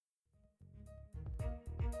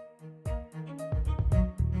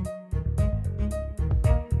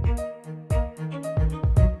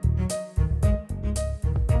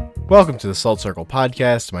Welcome to the Salt Circle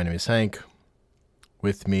Podcast. My name is Hank.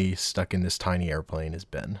 With me, stuck in this tiny airplane, is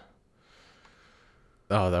Ben.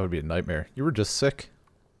 Oh, that would be a nightmare. You were just sick.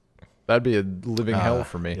 That'd be a living hell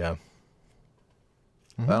for me. Yeah.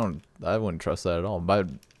 I wouldn't trust that at all. My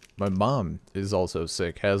mom is also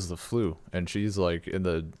sick, has the flu, and she's like in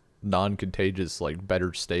the non-contagious, like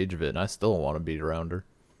better stage of it, and I still don't want to be around her.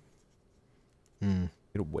 Get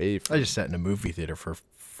away from I just sat in a movie theater for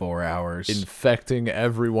 4 hours. infecting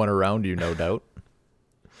everyone around you, no doubt.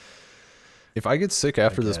 If I get sick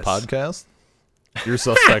after this guess. podcast, you're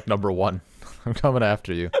suspect number one. I'm coming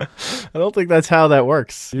after you. I don't think that's how that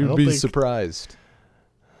works. I You'd don't be think- surprised.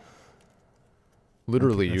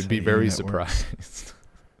 Literally, that's you'd be how the very internet works. surprised.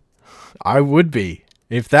 I would be.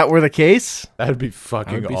 If that were the case, That'd be I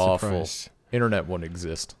fucking would be awful. surprised. Internet wouldn't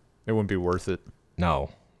exist. It wouldn't be worth it. No.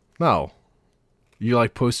 You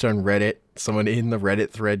like post on Reddit, someone in the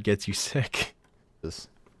Reddit thread gets you sick. This.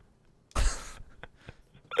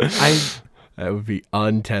 That would be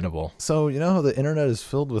untenable. So, you know how the internet is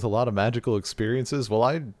filled with a lot of magical experiences? Well,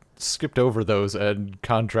 I skipped over those and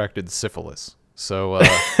contracted syphilis. So,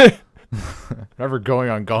 never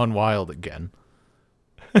going on Gone Wild again.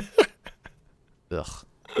 Ugh.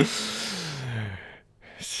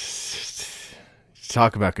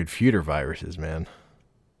 Talk about computer viruses, man.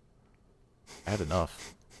 I had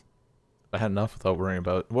enough. I had enough without worrying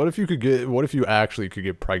about what if you actually could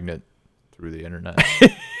get pregnant through the internet?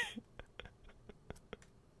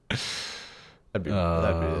 That'd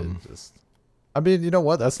be just. I mean, you know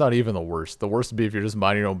what? That's not even the worst. The worst would be if you're just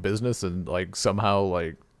minding your own business and like somehow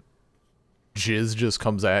like jizz just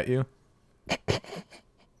comes at you.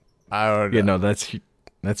 I don't know. Yeah, no,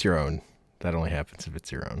 that's your own. That only happens if it's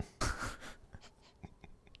your own.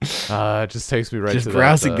 It just takes me right Just to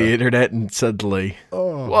browsing that, the internet and suddenly,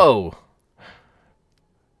 Oh. whoa!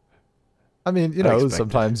 I mean, you know, Unexpected.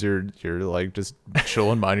 sometimes you're like just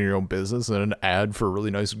chilling, minding your own business, and an ad for a really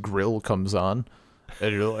nice grill comes on,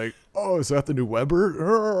 and you're like, "Oh, is that the new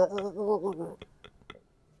Weber?"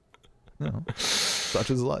 No, such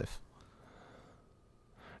is life.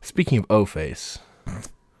 Speaking of O-Face,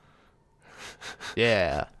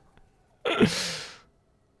 Yeah.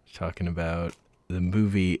 talking about the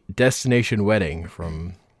movie Destination Wedding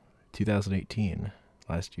from 2018,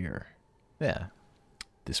 last year, Yeah.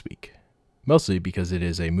 this week. Mostly because it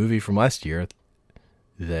is a movie from last year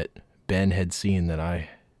that Ben had seen that I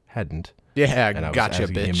hadn't. Yeah, And I was gotcha,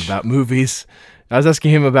 asking him bitch. about movies. I was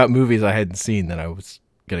asking him about movies I hadn't seen that I was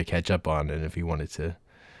going to catch up on, and if he wanted to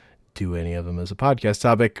do any of them as a podcast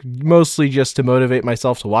topic, mostly just to motivate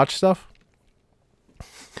myself to watch stuff.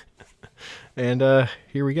 And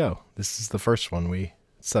here we go. This is the first one we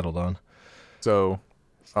settled on. So,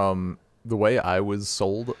 the way I was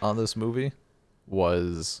sold on this movie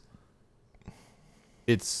was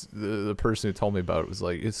it's the person who told me about it was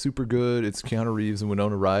like, it's super good. It's Keanu Reeves and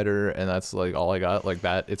Winona Ryder. And that's like all I got like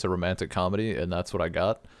that. It's a romantic comedy. And that's what I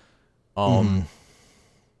got.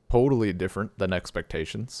 Totally different than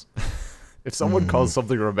expectations. If someone calls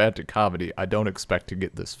something a romantic comedy, I don't expect to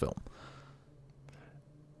get this film.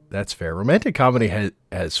 That's fair. Romantic comedy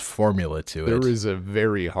has formula to it. There is a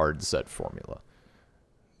very hard set formula.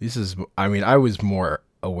 I was more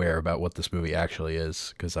aware about what this movie actually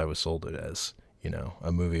is because I was sold it as,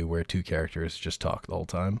 a movie where two characters just talk the whole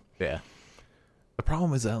time. Yeah. The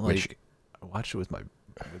problem is that like Which- I watched it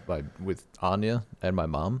with Anya and my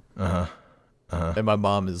mom. Uh-huh. And my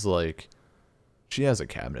mom is like, she has a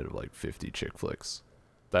cabinet of like 50 chick flicks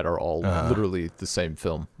that are all literally the same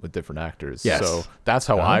film with different actors. Yes. So that's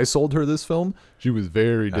how I sold her this film. She was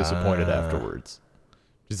very disappointed afterwards.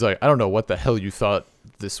 She's like, I don't know what the hell you thought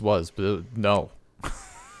this was, but no.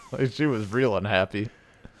 Like, she was real unhappy.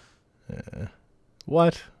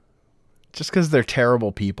 What? Just because they're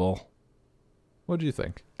terrible people. What do you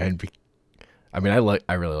think? And I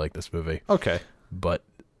really like this movie, Okay. but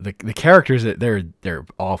the characters they're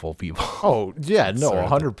awful people. Oh yeah, no, Sorry.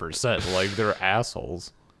 100%. Like they're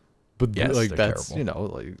assholes. But Yes, like they're that's terrible.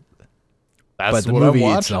 like that's But the what movie I'm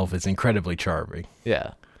watching. itself is incredibly charming.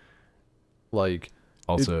 Yeah. Like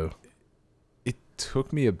Also, it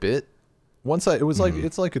took me a bit. It was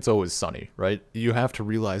like it's always sunny, right? You have to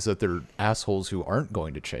realize that they're assholes who aren't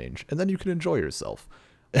going to change, and then you can enjoy yourself.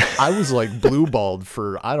 I was like blue balled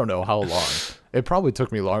for I don't know how long. It probably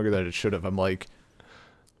took me longer than it should have. I'm like,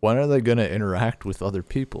 when are they gonna interact with other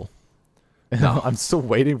people? And I'm still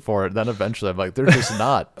waiting for it. Then eventually I'm like, they're just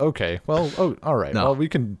not. Okay, well, all right. No. Well, we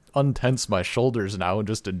can untense my shoulders now and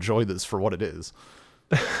just enjoy this for what it is.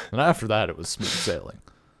 And after that, it was smooth sailing.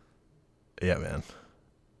 yeah, man.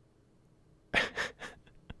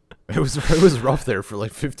 It was rough there for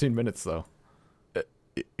like 15 minutes though.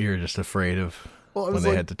 You're just afraid of Well, I when was they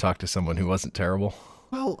like, had to talk to someone who wasn't terrible.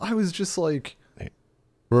 well, I was just like,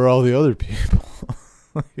 where are all the other people?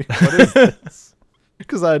 Like, what is this?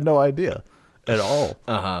 Because I had no idea at all.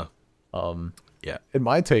 Yeah. And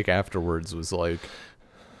my take afterwards was like,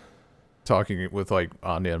 talking with like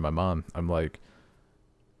Anya and my mom, I'm like,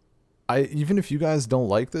 even if you guys don't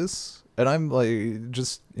like this, and I'm like,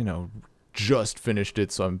 just finished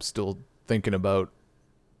it, so I'm still thinking about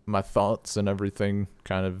my thoughts and everything,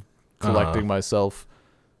 kind of collecting myself.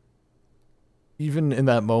 Even in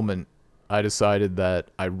that moment, I decided that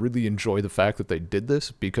I really enjoy the fact that they did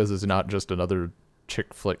this because it's not just another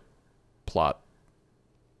chick flick plot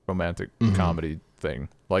romantic comedy thing.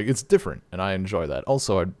 Like, it's different, and I enjoy that.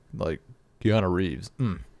 Also, I like Keanu Reeves.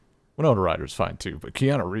 Winona Ryder's fine too, but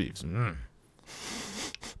Keanu Reeves.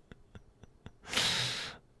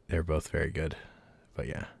 They're both very good. But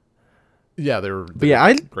yeah. Yeah, they're But yeah,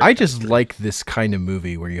 I great just chemistry. like this kind of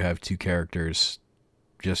movie where you have two characters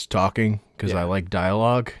just talking because I Yeah. like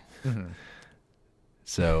dialogue.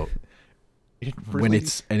 So It when really-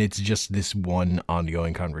 it's just this one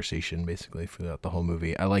ongoing conversation basically throughout the whole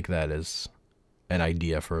movie, I like that as an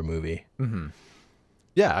idea for a movie.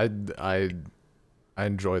 yeah, I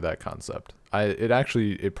enjoy that concept.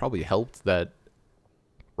 It probably helped that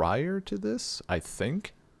prior to this, I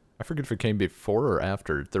think. I forget if it came before or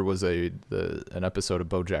after. There was an episode of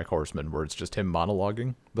BoJack Horseman where it's just him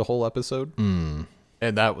monologuing the whole episode, and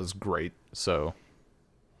that was great. So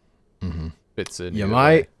fits in. Yeah, either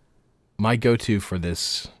way. my go-to for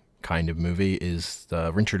this kind of movie is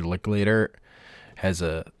Richard Linklater has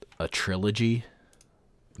a trilogy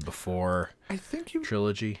before I think you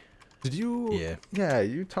trilogy. did you. Yeah. Yeah,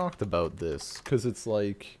 you talked about this because it's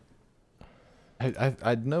like.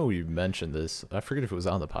 I know you mentioned this. I forget if it was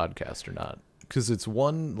on the podcast or not. Because it's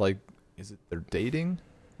one like, is it they're dating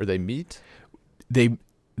or they meet? They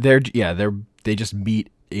just meet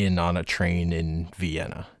in on a train in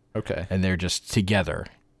Vienna. Okay. And they're just together.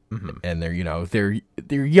 And they're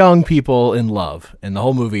they're young people in love, and the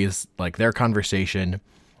whole movie is like their conversation,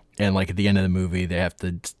 and like at the end of the movie they have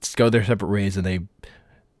to go their separate ways, and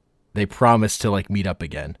they promise to like meet up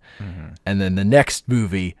again. And then the next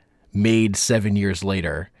movie, made 7 years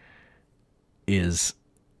later, is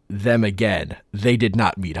them again. They did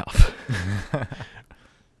not meet up.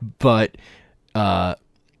 But and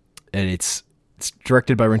it's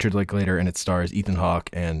directed by Richard Linklater, and it stars Ethan Hawke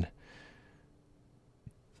and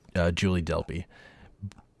Julie Delpy.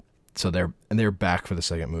 So they're back for the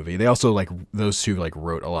second movie. They also like those two like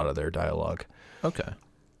wrote a lot of their dialogue. Okay.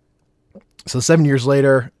 So 7 years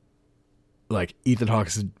later, like Ethan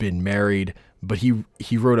Hawke's been married, but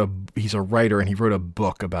he's a writer, and he wrote a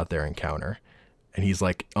book about their encounter, and he's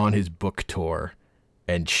like on his book tour,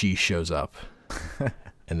 and she shows up,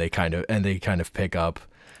 and they kind of pick up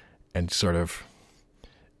and sort of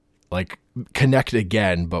like connect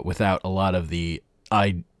again, but without a lot of the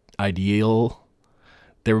ideal.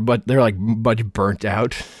 They're like much burnt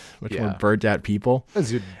out, much more Yeah. burnt out people.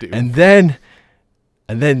 As you do. And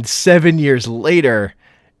then 7 years later,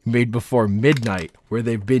 Made Before Midnight, where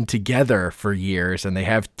they've been together for years and they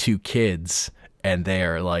have 2 kids, and they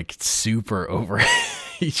are like super over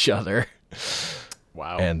each other.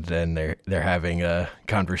 Wow. And then they're having a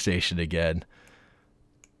conversation again,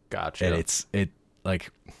 Gotcha. and it's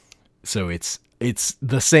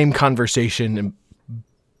the same conversation,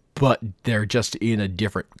 but they're just in a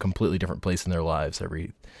completely different place in their lives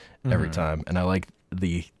every time. And I like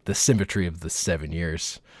the symmetry of the 7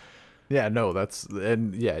 years. Yeah, no,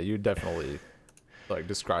 you definitely like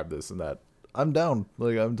describe this and that. I'm down.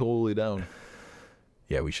 Like, I'm totally down.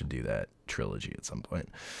 Yeah, we should do that trilogy at some point,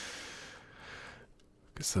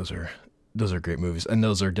 because those are great movies, and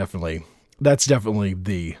that's definitely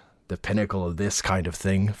the pinnacle of this kind of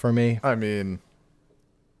thing for me. I mean,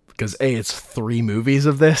 Because it's 3 movies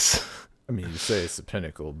of this. you say it's the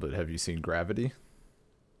pinnacle, but have you seen Gravity?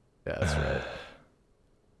 Yeah, that's right.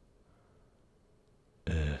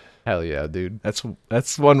 Hell yeah, dude.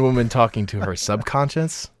 That's one woman talking to her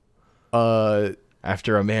subconscious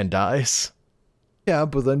after a man dies. Yeah,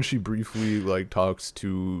 but then she briefly like talks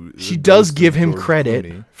to. She does give him George credit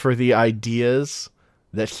Clooney. for the ideas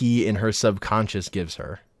that he in her subconscious gives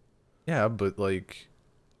her. Yeah, but like,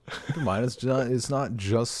 keep in mind, it's not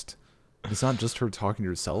just her talking to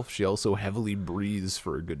herself. She also heavily breathes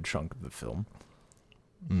for a good chunk of the film.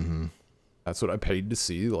 Mm-hmm. That's what I paid to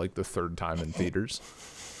see, like the 3rd time in theaters.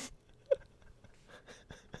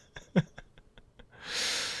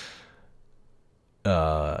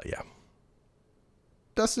 Yeah.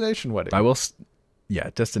 Destination Wedding.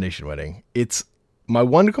 Destination Wedding. It's my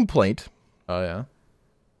one complaint Oh yeah.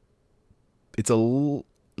 little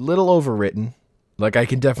overwritten. Like I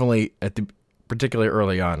can definitely particularly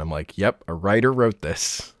early on, I'm like, yep, a writer wrote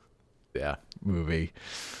this Yeah. movie.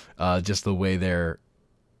 Just the way the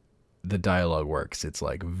dialogue works, it's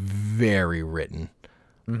like very written.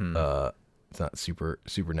 It's not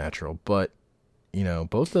supernatural, but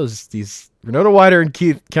both these Winona Ryder and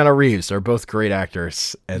Keanu Reeves are both great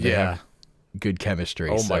actors, and they have good chemistry.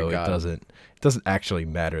 Oh my so God. it doesn't actually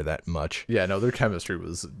matter that much. Yeah, no, their chemistry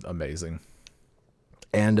was amazing.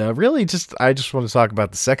 And really, I just want to talk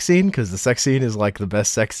about the sex scene, because the sex scene is like the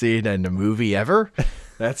best sex scene in a movie ever.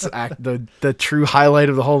 That's the true highlight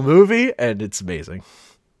of the whole movie, and it's amazing.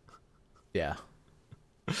 Yeah.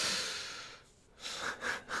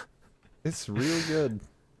 It's really good.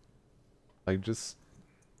 Like, just...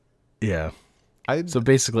 Yeah. So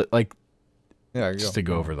basically, like, yeah, just to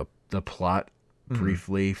go over the plot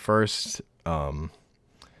briefly first,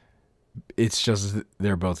 it's just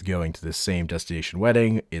they're both going to the same destination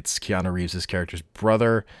wedding. It's Keanu Reeves' character's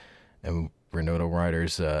brother and Winona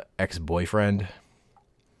Ryder's ex-boyfriend.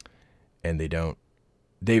 And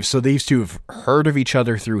these two have heard of each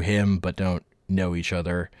other through him, but don't know each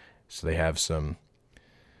other. So they have some,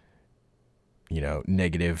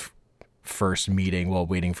 negative first meeting while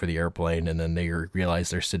waiting for the airplane. And then they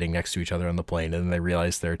realize they're sitting next to each other on the plane. And then they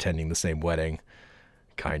realize they're attending the same wedding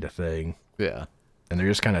kind of thing. Yeah. And they're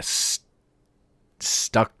just kind of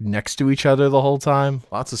stuck next to each other the whole time.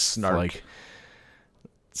 Lots of snark. Like,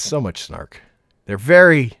 so much snark. They're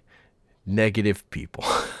very negative people.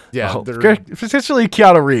 Yeah. Particularly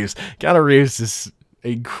Keanu Reeves. Keanu Reeves is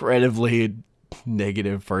an incredibly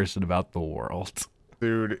negative person about the world.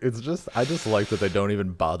 Dude, I just like that they don't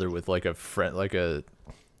even bother with like a friend, I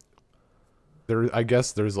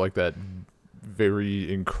guess there's like that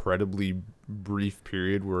very incredibly brief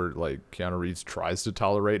period where like Keanu Reeves tries to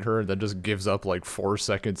tolerate her and then just gives up like 4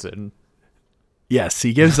 seconds in. Yes,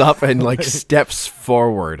 he gives up and like steps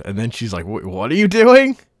forward, and then she's like, "What are you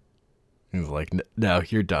doing?" He's like, "No,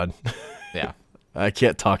 you're done. Yeah, I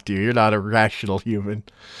can't talk to you. You're not a rational human."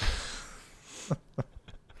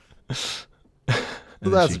 Well,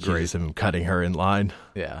 that's she great. accuses him cutting her in line.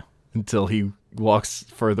 Yeah, until he walks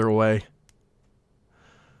further away.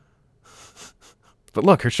 But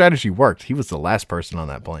look, her strategy worked. He was the last person on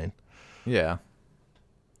that plane. Yeah.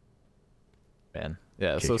 Man.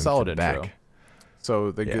 Yeah, so solid intro. Back.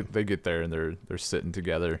 So they get there and they're sitting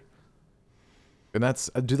together. And that's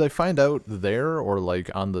do they find out there or like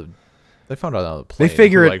on the they found out on the plane? They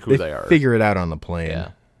figure who they are. Figure it out on the plane.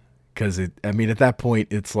 Yeah. Cuz at that point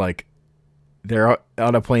it's like they're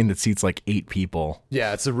on a plane that seats like 8 people.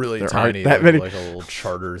 Yeah, it's a really tiny, like a little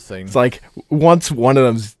charter thing. It's like once one of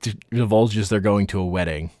them divulges they're going to a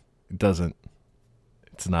wedding,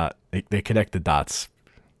 it's not, they connect the dots.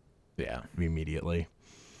 Yeah. Immediately.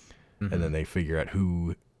 Mm-hmm. And then they figure out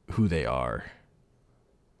who they are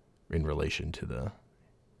in relation to the.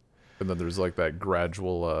 And then there's like that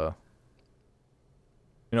gradual,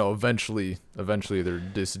 eventually their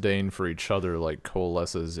disdain for each other like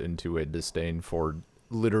coalesces into a disdain for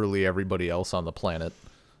literally everybody else on the planet.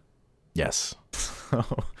 Yes.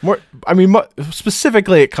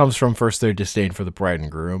 Specifically, it comes from first their disdain for the bride and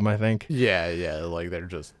groom, I think. Yeah, like they're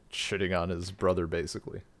just shitting on his brother,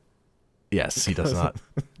 basically. Yes, he does not.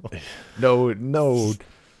 No.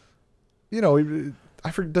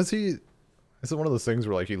 I forget. Does he? Is it one of those things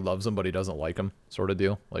where like he loves him but he doesn't like him, sort of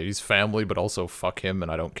deal? Like he's family, but also fuck him, and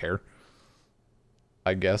I don't care.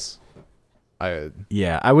 I guess. I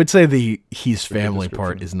would say he's family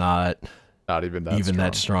part is not even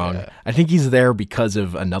that strong. Yeah. I think he's there because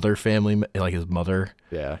of another family, like his mother.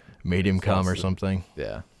 Yeah, made him come or something.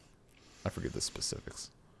 Yeah, I forget the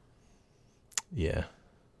specifics. Yeah,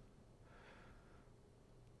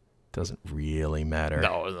 doesn't really matter.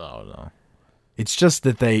 No. It's just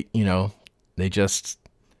that they just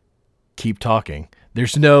keep talking.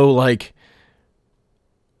 There's no like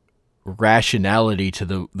rationality to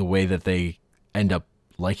the way that they end up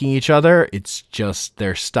liking each other. It's just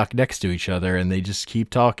they're stuck next to each other and they just keep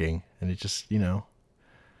talking, and it just it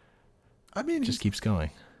just keeps going.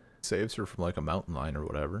 Saves her from like a mountain lion or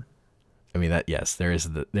whatever. I mean that yes, there is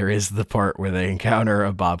the part where they encounter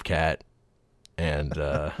a bobcat and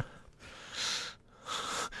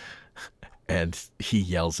and he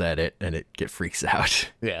yells at it and it freaks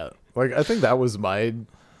out. Yeah. Like I think that was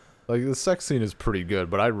the sex scene is pretty good,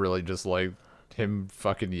 but I really just like him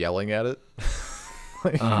fucking yelling at it.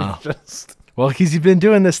 Well, he's been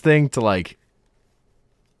doing this thing to like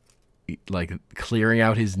clearing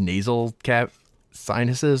out his nasal cap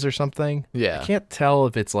sinuses or something. Yeah. I can't tell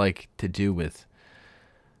if it's like to do with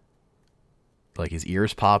like his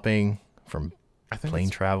ears popping from I think plane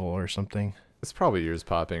travel or something. it's probably ears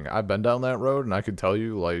popping. I've been down that road, and I could tell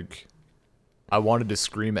you, like, I wanted to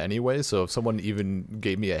scream anyway. So if someone even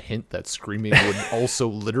gave me a hint that screaming would also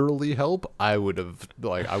literally help, I would have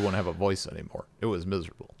I wouldn't have a voice anymore. It was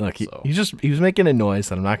miserable. Look, So, he was making a noise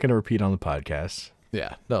that I'm not going to repeat on the podcast.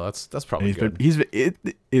 yeah, no, that's And probably good.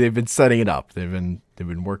 they've been setting it up. They've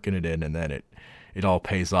been working it in, and then it all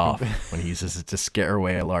pays off when he uses it to scare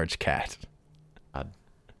away a large cat. God.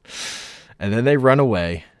 And then they run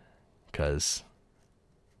away because,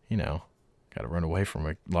 got to run away from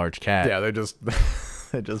a large cat. Yeah, they just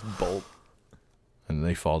bolt. And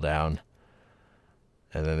they fall down.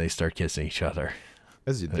 And then they start kissing each other.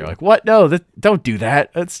 As you And do. they're like, "What? No, don't do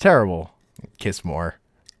that. That's terrible." Kiss more.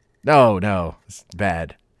 No, it's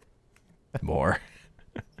bad. More.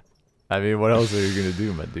 I mean, what else are you gonna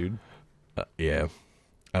do, my dude? Yeah.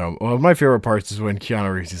 I don't. Well, my favorite parts is when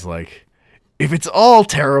Keanu Reeves is like, "If it's all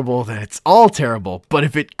terrible, then it's all terrible. But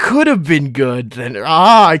if it could have been good, then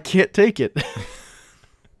I can't take it."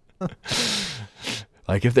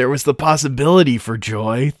 Like, if there was the possibility for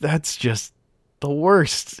joy, that's just the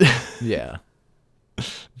worst. Yeah.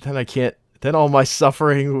 Then I can't. Then all my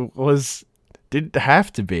suffering didn't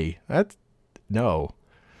have to be. That's no.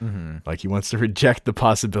 Mm-hmm. Like, he wants to reject the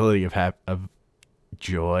possibility of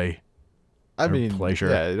joy. I Or mean, pleasure.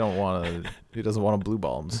 yeah, he doesn't want to blue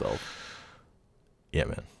ball himself. Yeah,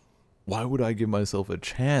 man. Why would I give myself a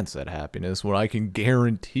chance at happiness when I can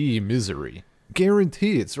guarantee misery?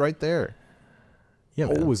 Guarantee, it's right there. Yeah,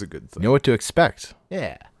 man. Always a good You thing. know what to expect.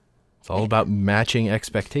 Yeah. It's all about matching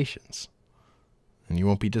expectations, and you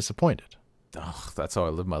won't be disappointed. Ugh, that's how I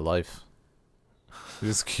live my life.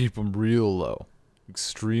 Just keep them real low.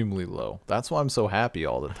 Extremely low. That's why I'm so happy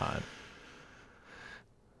all the time.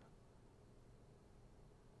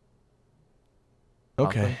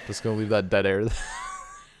 Okay. Nothing? Just gonna leave that dead air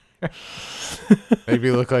there. Make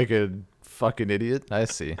me look like a fucking idiot. I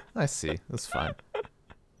see. That's fine.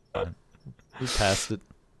 Fine. We passed it.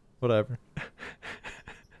 Whatever.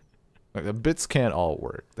 Like, the bits can't all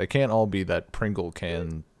work. They can't all be that Pringle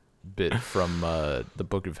can bit from the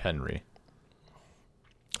Book of Henry.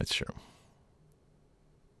 That's true.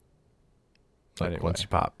 Like, Anyway. once you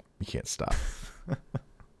pop, you can't stop.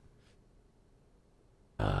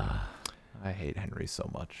 I hate Henry so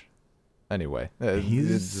much. Anyway,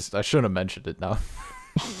 He's- I shouldn't have mentioned it now.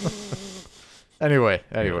 Anyway,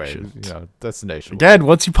 shouldn't. destination. Dad,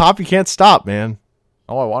 once you pop, you can't stop, man.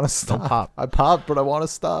 Oh, I want to stop. pop. I popped, but I want to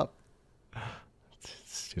stop.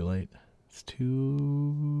 It's too late. It's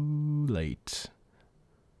too late.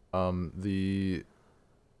 I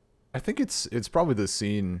think it's probably the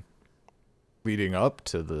scene leading up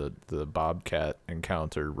to the Bobcat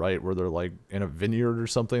encounter, right? Where they're like in a vineyard or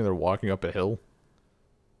something. They're walking up a hill,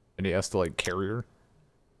 and he has to like carry her.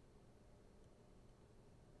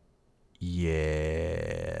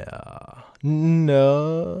 Yeah.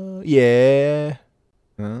 No. Yeah.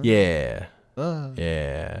 Yeah.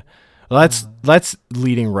 Yeah. Well, that's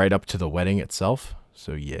leading right up to the wedding itself.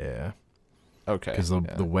 So yeah, Okay. because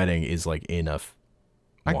the wedding is like in a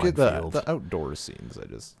I wine get that field. the outdoor scenes.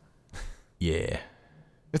 Yeah,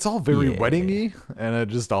 It's all very Yeah. weddingy, and it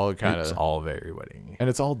just all kind it's of, all very wedding. and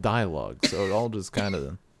it's all dialogue, so it all just kind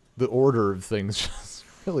of, the order of things just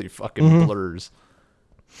really fucking Mm-hmm. blurs.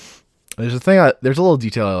 There's there's a little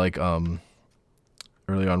detail I like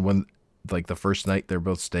early on when like the first night they're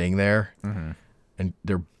both staying there, and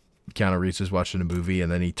Keanu Reeves is watching a movie,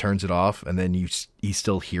 and then he turns it off, and then he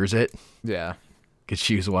still hears it Yeah, because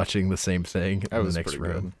she was watching the same thing that in was the next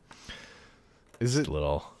pretty room. good. Is Just it a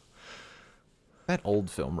little. that old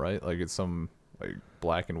film, right? Like it's some like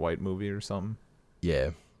black and white movie or something.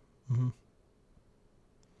 Yeah.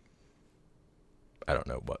 I don't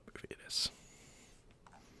know what movie it is.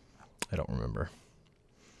 I don't remember.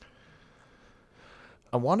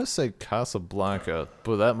 I want to say Casablanca,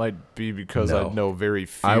 but that might be because No. I know very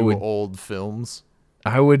few I would- old films.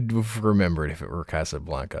 I would have remembered if it were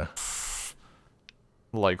Casablanca.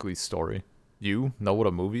 Likely story. You know what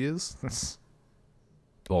a movie is?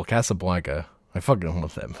 Well, Casablanca. I fucking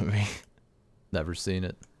love that movie. Never seen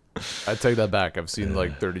it. I take that back. I've seen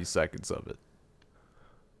like 30 seconds of it.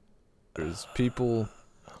 There's people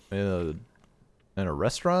in a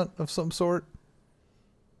restaurant of some sort.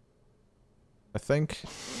 I think.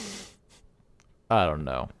 I don't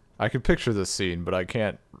know. I can picture the scene, but I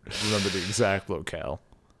can't remember the exact locale.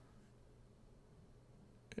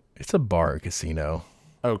 It's a bar casino.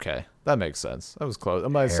 Okay, that makes sense. That was close.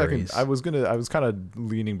 My second, Harry's. I was kind of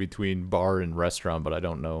leaning between bar and restaurant, but I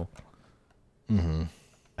don't know. Mm-hmm.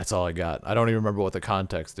 That's all I got. I don't even remember what the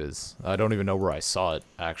context is. I don't even know where I saw it,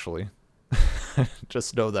 actually.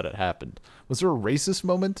 Just know that it happened. Was there a racist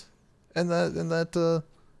moment in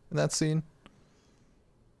that scene?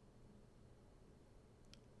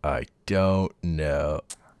 I don't know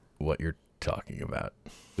what you're talking about.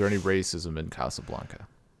 Is there any racism in Casablanca?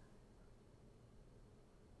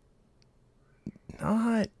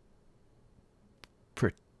 Not.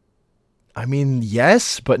 I mean,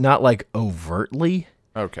 yes, but not like overtly.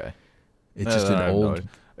 Okay. It's just an old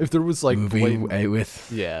if there was like movie blatant, with.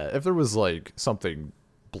 yeah, if there was like something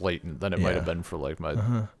blatant, then it might have been for like my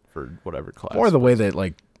for whatever class. Or the way that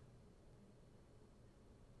like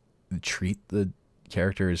treat the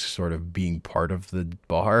character as sort of being part of the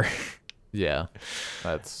bar. Yeah,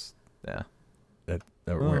 that's yeah.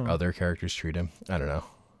 Where other characters treat him. I don't know.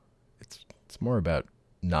 It's more about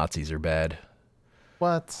Nazis are bad.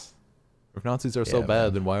 What? If Nazis are so Yeah, bad,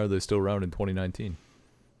 man. then why are they still around in 2019?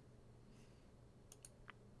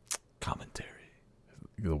 Commentary.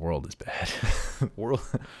 The world is bad. World,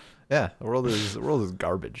 yeah, the world is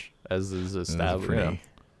garbage, as is established. pretty- Yeah.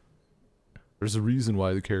 There's a reason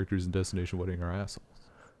why the characters in Destination Wedding are assholes.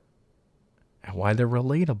 And why they're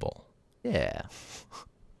relatable. Yeah.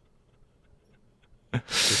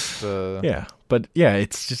 Just, Yeah, but yeah,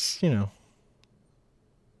 it's just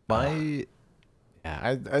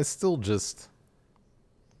I still just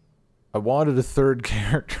I wanted a third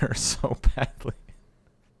character so badly.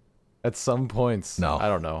 At some points, No. I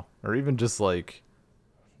don't know, or even just like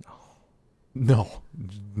no.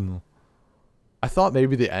 I thought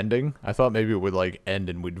maybe the ending. I thought maybe it would like end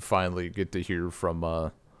and we'd finally get to hear from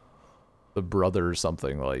the brother or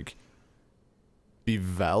something, like be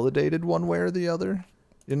validated one way or the other.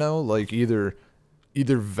 You know, like either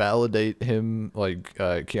validate him, like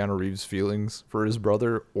Keanu Reeves' feelings for his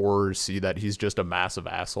brother, or see that he's just a massive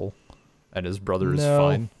asshole and his brother is No.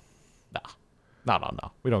 fine. No.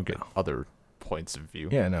 We don't get other points of view.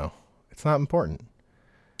 Yeah, no. It's not important.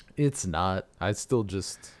 It's not. I still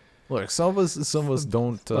just look. Some of us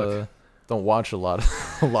don't watch a lot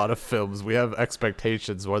of films. We have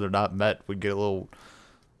expectations. Whether or not met, we get a little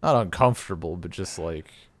not uncomfortable, but just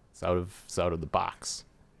like it's out of the box.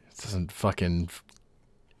 It doesn't fucking.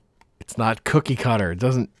 It's not cookie cutter. It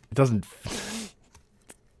doesn't. It's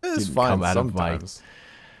Didn't fine come out of my- sometimes.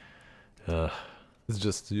 It's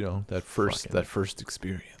just that first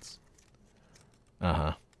experience.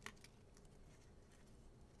 I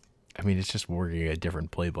mean, it's just working a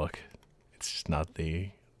different playbook. It's just not the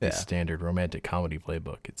standard romantic comedy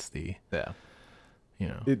playbook. It's the Yeah.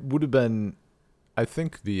 It would have been. I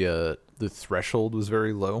think the threshold was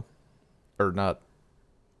very low, or not.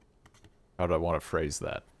 How do I want to phrase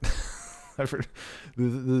that?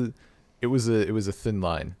 It was a thin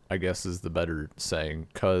line, I guess, is the better saying,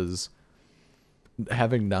 because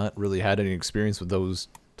having not really had any experience with those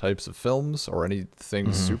types of films or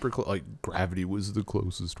anything super close, like Gravity was the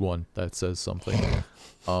closest one. That says something.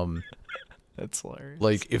 That's hilarious.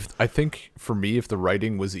 Like I think for me, if the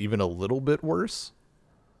writing was even a little bit worse,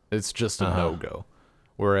 it's just a no-go.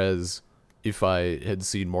 Whereas if I had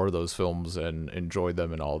seen more of those films and enjoyed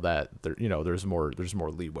them and all that, there's more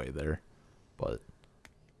leeway there. But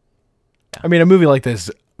I mean, a movie like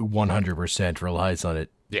this 100% relies on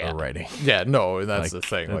it. Yeah. Writing yeah, no, that's Like, the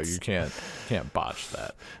thing. Like that's- you can't botch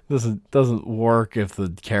that. doesn't work if the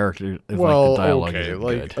character, if Well, like the dialogue okay, isn't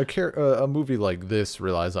like good. a movie like this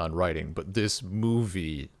relies on writing, but this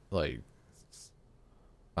movie, like,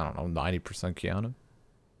 I don't know, 90% Keanu.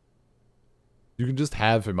 You can just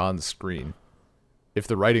have him on the screen. If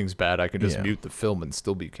the writing's bad, I can just Yeah. mute the film and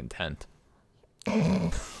still be content.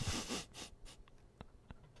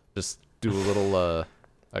 Just do a little,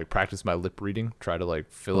 like practice my lip reading, try to like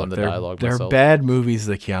fill in the dialogue There are myself. bad movies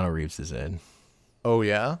that Keanu Reeves is in, Oh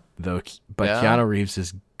yeah, but Yeah? Keanu Reeves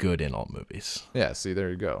is good in all movies. yeah. See, there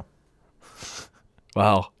you go.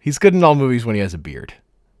 Well, he's good in all movies when he has a beard.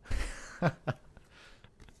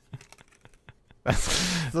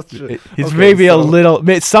 He's maybe a little.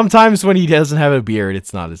 Sometimes when he doesn't have a beard,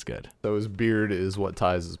 it's not as good. So his beard is what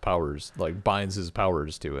ties his powers, like binds his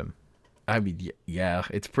powers to him. I mean, yeah,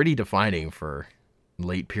 it's pretty defining for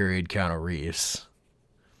late period Keanu Reeves.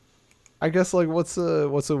 I guess like what's a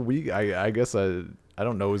week? I guess I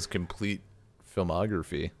don't know his complete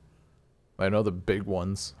filmography. I know the big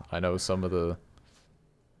ones. I know some of the.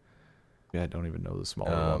 Yeah, I don't even know the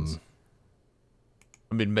smaller ones.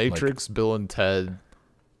 I mean, Matrix, Bill and Ted,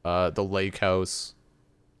 The Lake House.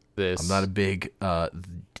 This. I'm not a big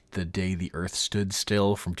The Day the Earth Stood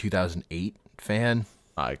Still from 2008 fan,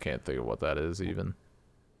 I can't think of what that is even.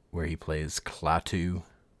 where he plays Klaatu,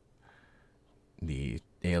 the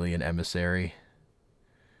alien emissary.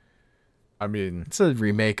 I mean, It's a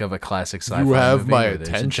remake of a classic sci-fi You have movie my where there's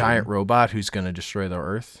a attention. giant robot who's going to destroy the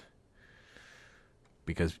Earth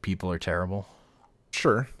because people are terrible.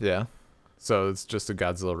 sure, yeah. So it's just a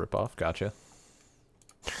Godzilla ripoff. Gotcha.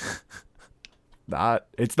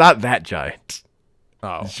 It's not that giant.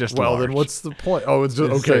 Oh, It's just well. large. Then what's the point? Oh, it's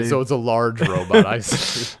just It's okay. a- So it's a large robot. I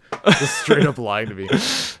see. Just straight up lying to me.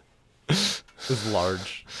 It's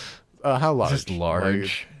large. How large? just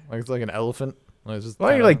large. Like it's like an elephant. Like it's just Why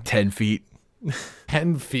are you kinda like 10 feet?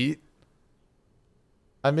 10 feet?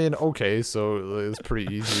 I mean, okay, so it's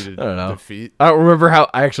pretty easy to I don't know. defeat. I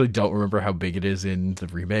actually don't remember how big it is in the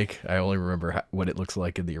remake. I only remember what it looks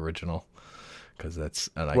like in the original because that's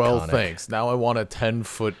an iconic. Well, thanks. Now I want a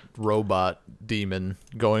 10-foot robot demon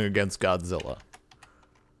going against Godzilla.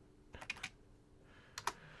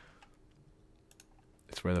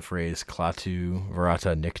 It's where the phrase Klaatu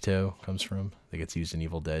Verata Nikto comes from. I think it's used in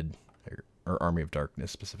Evil Dead or Army of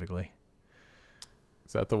Darkness specifically.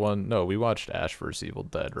 Is that the one? No, we watched Ash vs. Evil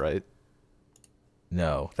Dead, right?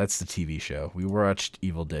 No, that's the TV show. We watched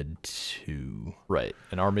Evil Dead 2. Right.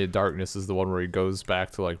 And Army of Darkness is the one where he goes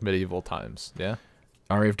back to like medieval times. Yeah?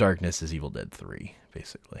 Army of Darkness is Evil Dead 3,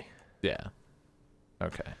 basically. Yeah.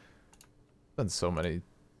 Okay. Been so many.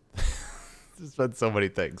 There's been so many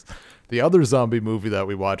things. The other zombie movie that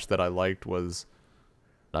we watched that I liked was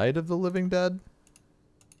Night of the Living Dead.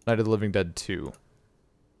 Night of the Living Dead 2.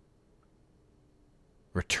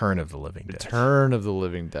 Return of the Living Dead. Return of the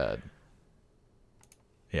Living Dead.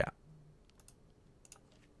 Yeah.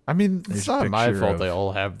 I mean, There's it's a not my picture fault of- they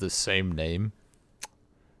all have the same name.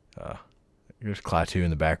 There's Klaatu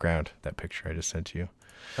in the background. That picture I just sent you.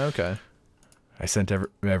 Okay. I sent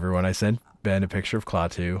everyone. I sent Ben a picture of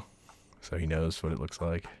Klaatu, so he knows what it looks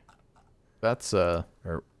like. That's Or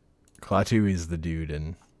Klaatu is the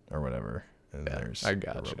dude or whatever. And Yeah, there's I the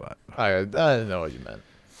gotcha. robot. I didn't know what you meant.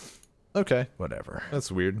 Okay. Whatever.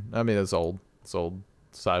 That's weird. I mean, it's old. It's old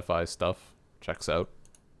sci-fi stuff. Checks out.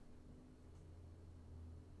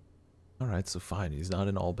 All right, so fine. He's not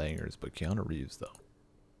in all bangers, but Keanu Reeves though.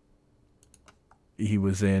 He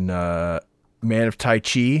was in Man of Tai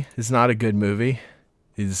Chi. It's not a good movie.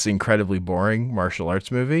 It's incredibly boring martial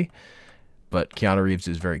arts movie, but Keanu Reeves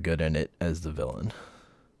is very good in it as the villain.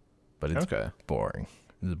 But it's Okay. boring.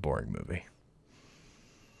 It's a boring movie.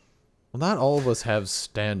 Well, not all of us have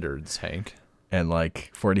standards, Hank. And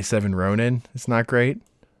like 47 Ronin is not great.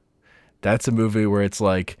 That's a movie where it's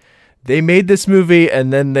like they made this movie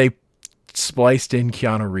and then they spliced in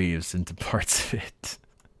Keanu Reeves into parts of it.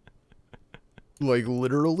 Like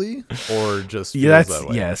literally, or just feels Yeah, that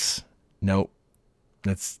way? yes. Nope.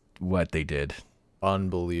 That's what they did.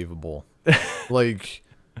 Unbelievable. Like,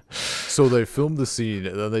 so they filmed the scene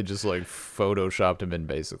and then they just like photoshopped him in,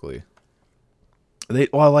 basically.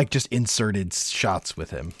 Like just inserted shots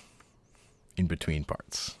with him in between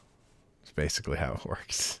parts. It's basically how it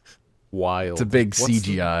works. Wild. It's a big What's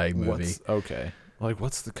CGI movie. Okay. Like,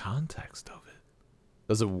 what's the context of it?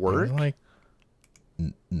 Does it work? I'm like,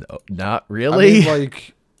 no, not I really. mean,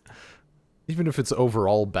 like, even if it's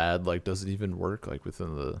overall bad, like, does it even work? Like,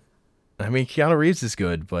 within the. I mean, Keanu Reeves is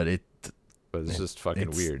good, but But it's just fucking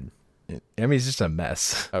it's- weird. I mean, it's just a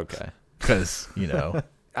mess Okay. because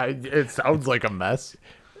It sounds like a mess.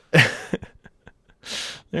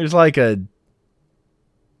 there's like a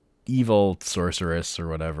evil sorceress or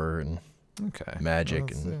whatever, and Okay.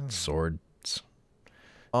 magic Well, and yeah. swords,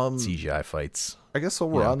 Um, CGI fights. I guess while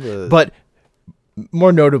we're Yeah. on the. But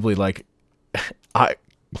more notably, like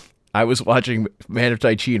I was watching Man of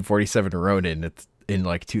Tai Chi and 47 Ronin in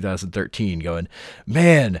like 2013 going,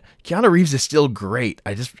 man, Keanu Reeves is still great.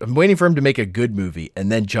 I'm waiting for him to make a good movie. And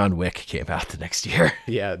then John Wick came out the next year.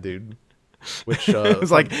 Yeah, dude. Which, It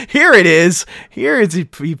was like, here it is. Here is he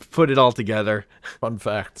put it all together. fun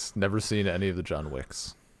fact, never seen any of the John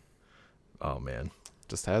Wicks. Oh man.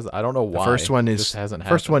 Just has. I don't know why. The first one It is just hasn't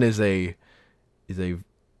first happened. one is a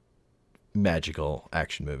magical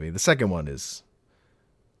action movie. The second one is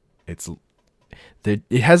it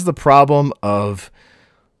has the problem of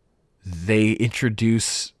they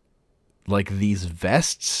introduce like these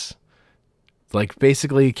vests. Like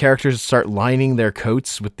basically characters start lining their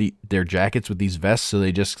coats with their jackets with these vests, so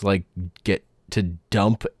they just like get to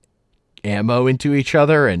dump ammo into each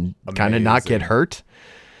other and kind of not get Amazing. hurt.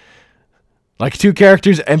 Like two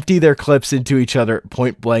characters empty their clips into each other at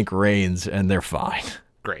point blank range and they're fine.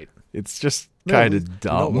 Great. It's just No, kind at of least-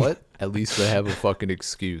 dumb. You know what? At least they have a fucking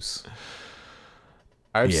excuse.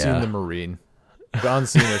 I've Yeah. seen the Marine. John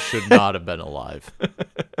Cena should not have been alive.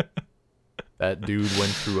 That dude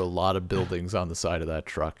went through a lot of buildings on the side of that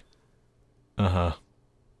truck. Uh-huh.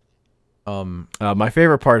 Um, My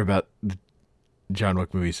favorite part about John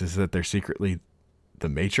Wick movies is that they're secretly the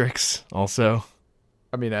Matrix also.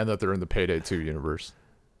 I mean, and that they're in the Payday 2 universe.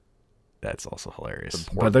 That's also hilarious.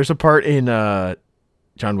 Important. But there's a part in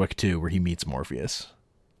John Wick 2 where he meets Morpheus.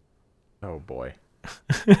 Oh boy.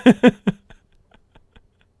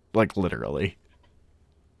 Like literally.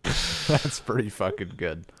 That's pretty fucking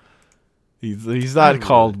good. He's not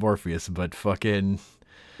called Morpheus, but fucking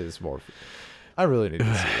It's Morpheus. I really need to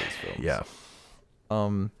see those films. yeah.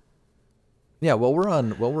 Yeah, while we're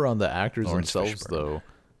on the actors Lawrence themselves Fishburne. though,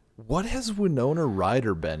 what has Winona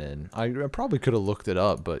Ryder been in? I probably could have looked it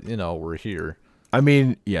up, but we're here. I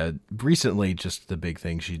mean, yeah, recently just the big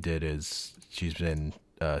thing she did is she's been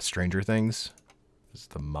Stranger Things. Is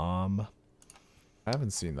the mom. I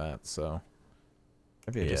haven't seen that, so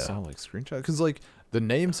maybe I just Yeah. saw like screenshot because like the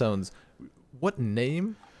name sounds. What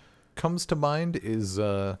name comes to mind is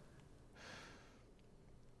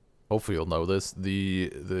hopefully you'll know this,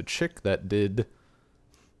 the chick that did,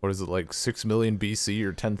 what is it, like 6 million BC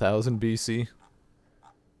or 10,000 BC?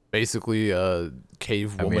 Basically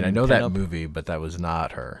cave I woman. mean, I know that pinup. movie, but that was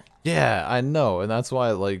not her. Yeah, I know, and that's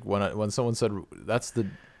why like when someone said that's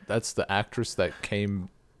the actress that came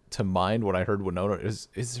to mind when I heard Winona,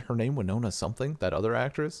 is her name Winona something, that other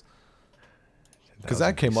actress? Because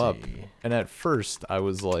that came up, and at first I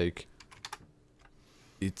was like,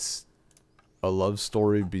 it's a love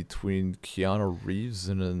story between Keanu Reeves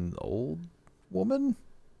and an old woman?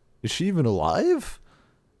 Is she even alive?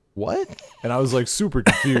 What? And I was like super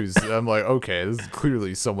confused. I'm like, okay, this is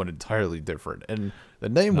clearly someone entirely different. And the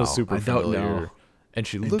name was No, super I don't familiar. know. And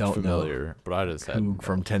she I looked don't know familiar, but I just had Who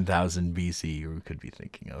from 10,000 BC you could be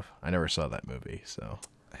thinking of. I never saw that movie, so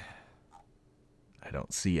I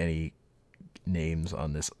don't see any names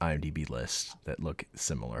on this IMDb list that look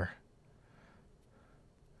similar.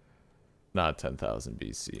 not 10,000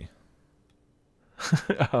 BC.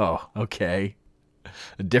 Oh, okay.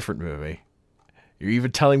 A different movie. You're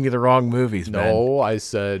even telling me the wrong movies, man. No, I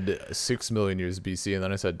said 6 million years BC, and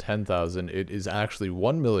then I said 10,000. It is actually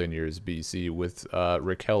 1 million years BC with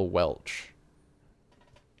Raquel Welch.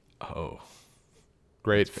 Oh,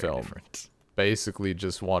 Great very film. different. Basically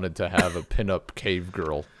just wanted to have a pinup cave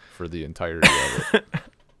girl for the entirety of it.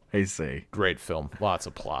 I see. Great film. Lots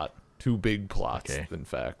of plot. 2 big plots, Okay. in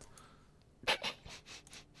fact.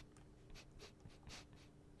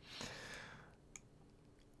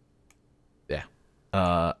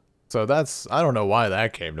 Yeah. So that's, I don't know why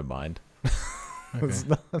that came to mind. It's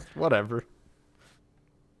not, whatever.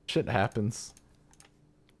 Shit happens.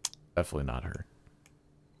 Definitely not her.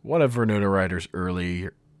 One of Winona Ryder's early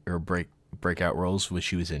or breakout roles was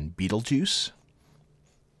she was in Beetlejuice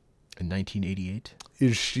in 1988.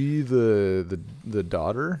 Is she the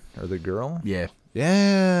daughter or the girl? Yeah.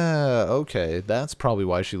 Yeah, okay. That's probably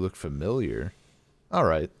why she looked familiar. All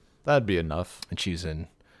right. That'd be enough. And she's in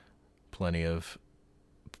plenty of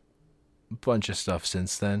bunch of stuff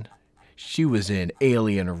since then. She was in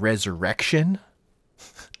Alien Resurrection.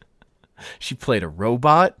 She played a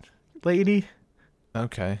robot lady.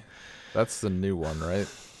 Okay. That's the new one, right?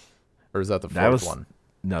 Or is that the fourth one?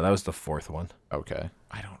 No, that was the fourth one. Okay.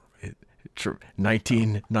 I don't.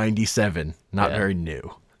 1997. Not Yeah. very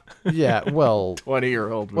new. Yeah, well,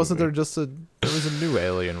 20-year-old movie. wasn't there there was a new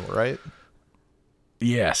alien, right?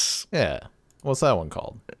 Yes. Yeah. What's that one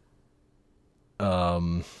called?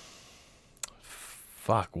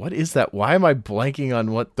 Fuck, what is that? Why am I blanking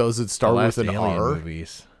on what Does it the start last with an Alien R?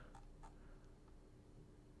 movies?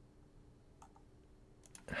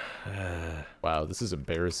 Wow, this is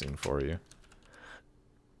embarrassing for you.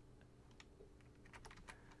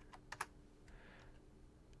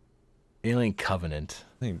 Alien Covenant.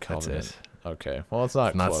 I think That's Covenant. it. Okay. Well, it's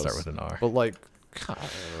not Not close. start with an R. But like, God,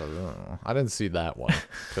 I don't know. I didn't see that one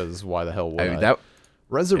because why the hell would I I? mean, that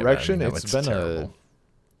Resurrection. that It's one's been terrible.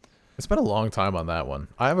 it's been a long time on that one.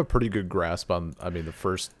 I have a pretty good grasp on. I mean, the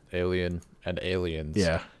first Alien and Aliens.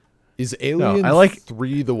 Yeah. Is Alien I like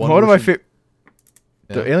 3 the one? One of where my she- favorite.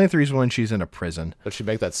 Yeah. The Alien 3 is when she's in a prison. Does she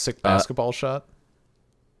make that sick basketball shot?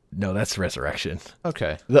 No, that's Resurrection.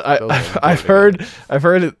 Okay. The, Those are I've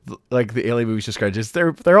heard it, like the Alien movies described. Just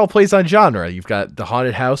they're all plays on genre. You've got the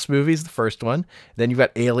Haunted House movies, the first one. Then you've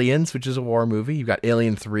got Aliens, which is a war movie. You've got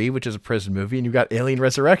Alien 3, which is a prison movie, and you've got Alien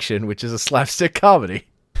Resurrection, which is a slapstick comedy.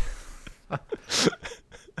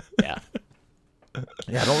 Yeah.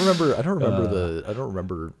 Yeah, I don't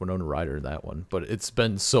remember Winona Ryder in that one, but it's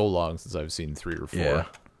been so long since I've seen 3 or 4. Yeah.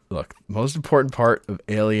 Look, most important part of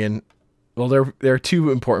Alien. Well, there are two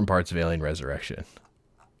important parts of Alien Resurrection.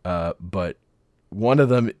 But one of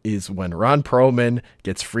them is when Ron Perlman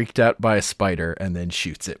gets freaked out by a spider and then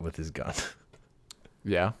shoots it with his gun.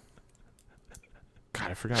 Yeah.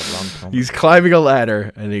 God, I forgot Ron Perlman. He's climbing a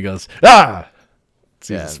ladder, and he goes, ah!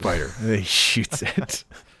 Sees Yeah. a spider, and then he shoots it.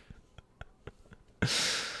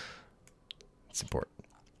 It's important.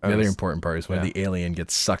 The other important part is when the alien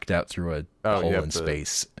gets sucked out through a hole in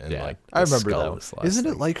space, and like I the remember skull that. is the last Isn't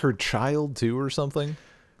thing. it like her child too, or something?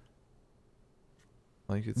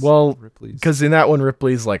 Like it's Well, Ripley's. because in that one,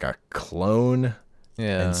 Ripley's like a clone,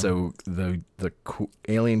 Yeah, and so the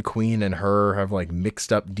alien queen and her have like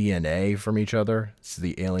mixed up DNA from each other. So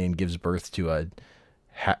the alien gives birth to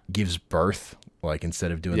gives birth like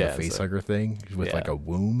instead of doing the facehugger thing with like a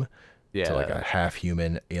womb to like a half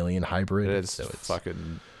human alien hybrid. it's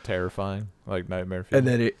fucking terrifying, like nightmare fuel. And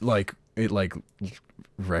then it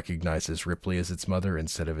recognizes Ripley as its mother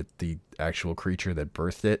instead of the actual creature that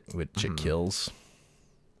birthed it, which it kills.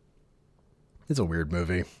 It's a weird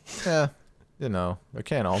movie. Yeah, you know, it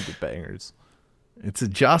can't all be bangers. It's a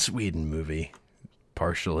Joss Whedon movie,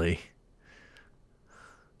 partially.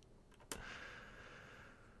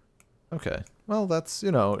 Okay, well, that's,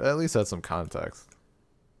 you know, at least that's some context.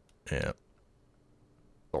 Yeah,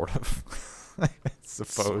 Sort of. I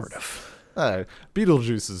suppose. sort of.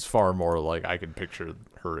 Beetlejuice is far more like I can picture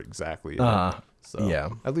her exactly. So yeah.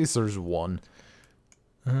 At least there's one.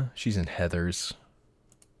 She's in Heathers.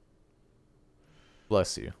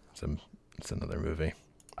 Bless you. It's another movie.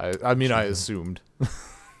 I mean, I assumed.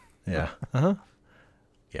 Yeah.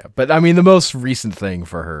 Yeah, but I mean, the most recent thing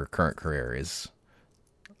for her current career is.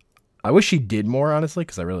 I wish she did more, honestly,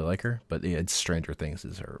 because I really like her. But yeah, it's Stranger Things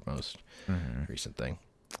is her most recent thing,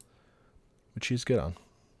 which she's good on.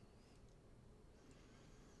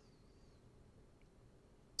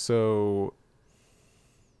 So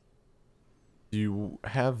you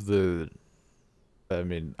have I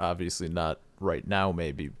mean, obviously not right now,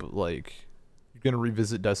 maybe, but like, you're gonna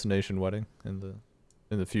revisit Destination Wedding in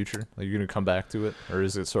the future? Are you gonna come back to it, or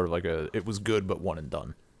is it sort of like it was good but one and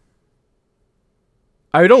done?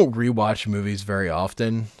 I don't rewatch movies very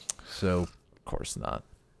often, so Of course not.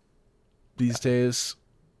 these days,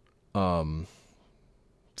 so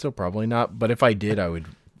probably not. But if I did, I would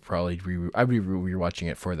probably I'd be rewatching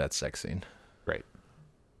it for that sex scene Right.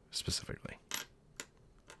 specifically.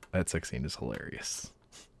 That sex scene is hilarious.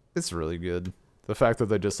 It's really good. The fact that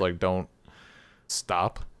they just like don't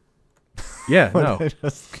stop. Yeah, no, They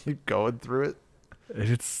just keep going through it.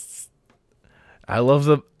 it's. I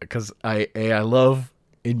love because I love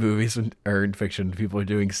in movies or in fiction people are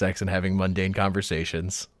doing sex and having mundane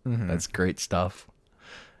conversations. That's great stuff.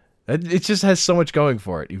 It just has so much going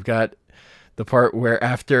for it. You've got the part where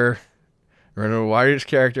after Renée Wyler's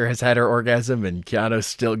character has had her orgasm and Keanu's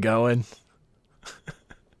still going.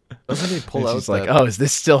 Doesn't he pull out She's like, oh, is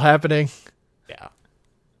this still happening? Yeah.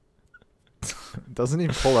 Doesn't he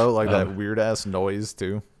pull out like that weird ass noise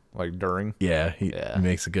too? Like during? Yeah, he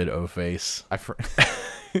makes a good O face.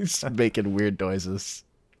 He's making weird noises.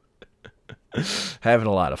 Having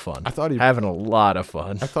a lot of fun. Having a lot of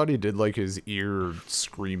fun. I thought he did like his ear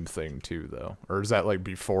scream thing too, though. Or is that like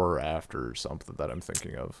before or after or something that I'm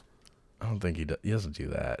thinking of? I don't think he does. He doesn't do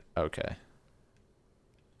that. Okay.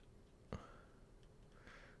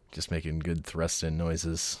 Just making good thrust in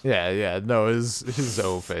noises. Yeah. No, his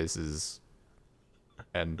O faces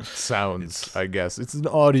and sounds. I guess it's an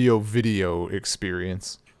audio video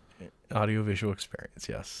experience. Audio visual experience.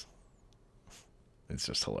 Yes. It's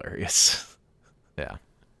just hilarious. Yeah.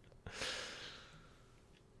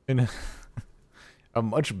 In a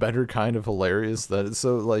much better kind of hilarious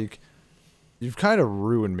so like you've kind of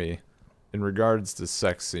ruined me in regards to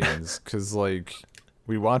sex scenes because like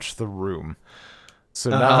we watched The Room, so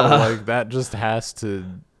now like that just has to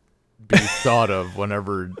be thought of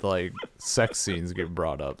whenever like sex scenes get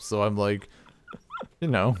brought up. So I'm like, you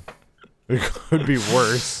know, it could be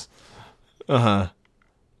worse.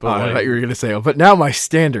 But I thought you were gonna say, but now my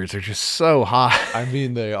standards are just so high. I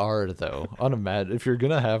mean, they are, though. Unimaginable. If you're going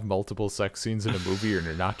to have multiple sex scenes in a movie and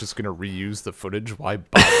you're not just going to reuse the footage, why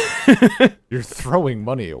bother? You're throwing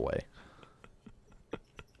money away.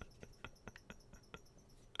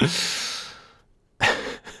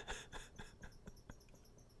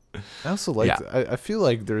 I also like, I feel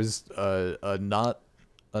like there's a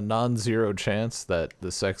non-zero chance that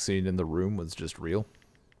the sex scene in The Room was just real.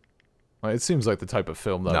 It seems like the type of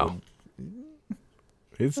film that would...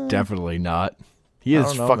 It's definitely not. He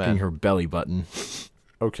is fucking her belly button.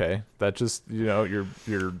 Okay, that just, you know,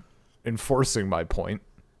 you're enforcing my point.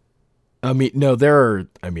 I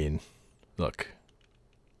mean, look.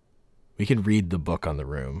 We can read the book on The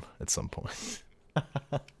Room at some point.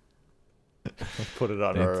 Put it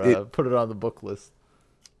on put it on the book list.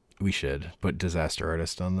 We should put Disaster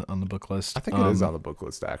Artist on the book list. I think it is on the book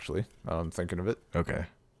list, actually. I'm thinking of it. Okay.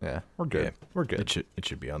 Yeah, we're good. Yeah, We're good. It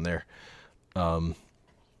should be on there.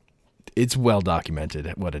 It's well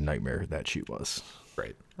documented what a nightmare that shoot was.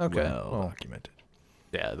 Great. Okay. Well documented.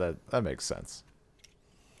 Yeah, that makes sense.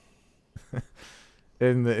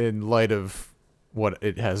 In light of what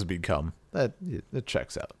it has become, that it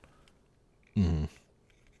checks out. Mm-hmm.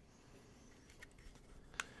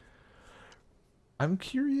 I'm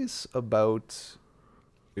curious about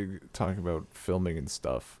talking about filming and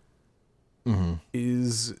stuff.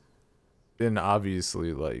 Mm-hmm. And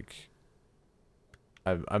obviously, like,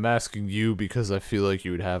 I'm asking you because I feel like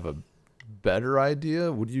you would have a better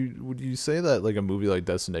idea. Would you say that like a movie like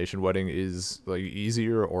Destination Wedding is like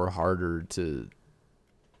easier or harder to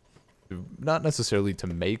not necessarily to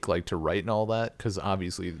make, like to write and all that, because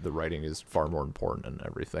obviously the writing is far more important and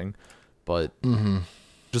everything, but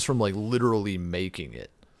just from like literally making it,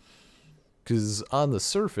 because on the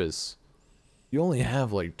surface you only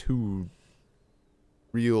have like two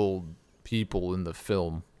real people in the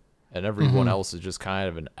film and everyone else is just kind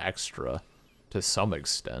of an extra to some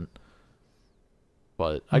extent.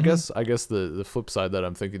 But I guess the flip side that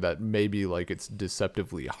I'm thinking that maybe like it's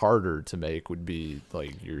deceptively harder to make would be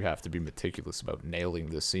like you have to be meticulous about nailing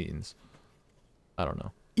the scenes. I don't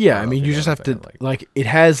know. Yeah, I don't mean, think you just have to anything like it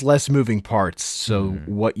has less moving parts, so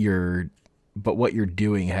what you're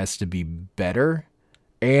doing has to be better.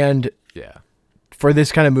 And Yeah. for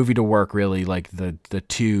this kind of movie to work, really, like the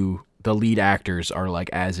lead actors are like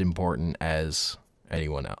as important as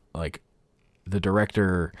anyone else. Like the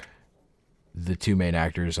director, the two main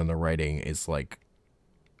actors, and the writing is like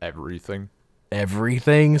Everything.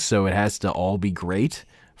 so it has to all be great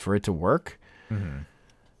for it to work.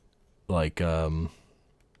 Like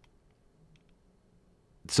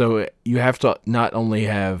so you have to not only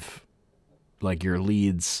have like your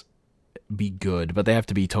leads be good, but they have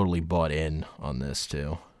to be totally bought in on this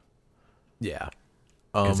too, Yeah.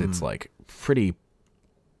 because it's like pretty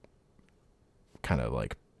kind of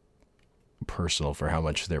like personal for how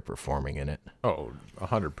much they're performing in it. Oh,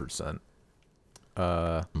 100%.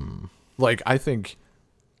 Like I think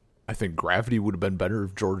Gravity would have been better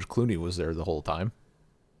if George Clooney was there the whole time.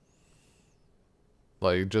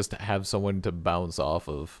 Like just to have someone to bounce off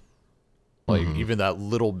of, like even that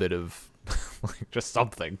little bit of, like just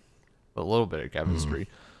something, a little bit of chemistry.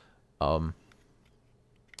 What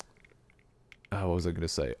was I gonna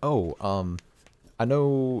say? Oh, I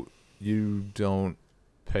know you don't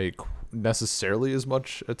pay necessarily as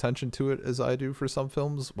much attention to it as I do for some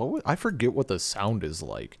films. I forget what the sound is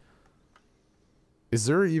like. Is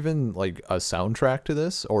there even like a soundtrack to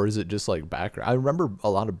this, or is it just like background? I remember a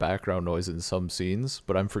lot of background noise in some scenes,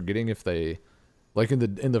 but I'm forgetting if they, like in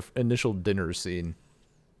the initial dinner scene,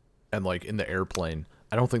 and like in the airplane,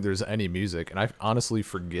 I don't think there's any music, and I honestly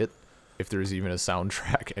forget if there's even a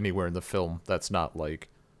soundtrack anywhere in the film that's not like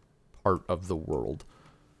part of the world.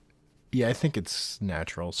 Yeah, I think it's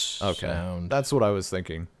natural sound. That's what I was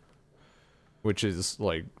thinking, which is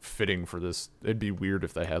like fitting for this. It'd be weird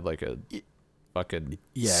if they had like a fucking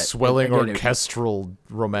swelling again, orchestral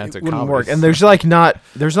romantic wouldn't comedy. work, and there's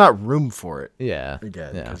not room for it. Yeah,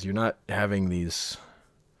 Again, yeah. because you're not having these.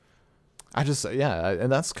 And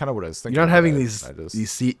that's kind of what I was thinking. You're not having about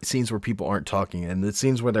these scenes where people aren't talking, and the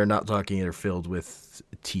scenes where they're not talking are filled with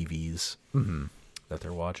TVs that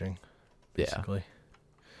they're watching. Basically.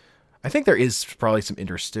 I think there is probably some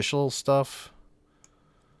interstitial stuff.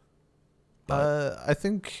 I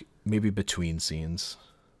think maybe between scenes.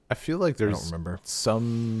 I feel like there's don't remember.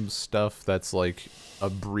 some stuff that's like a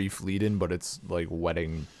brief lead-in, but it's like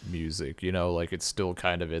wedding music. You know, like it's still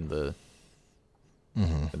kind of in the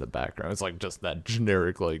background. It's like just that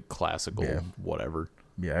generic, like classical whatever.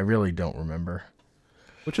 Yeah, I really don't remember.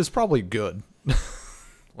 Which is probably good.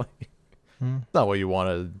 Like, not what you want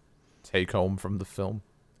to take home from the film.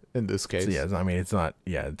 In this case, So, yeah, I mean, it's not.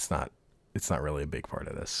 Yeah, it's not really a big part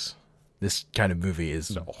of this. This kind of movie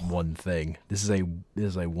is one thing. This is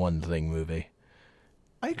a one thing movie.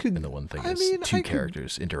 And the one thing is two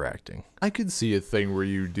characters interacting. I could see a thing where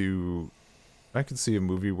you do. I could see a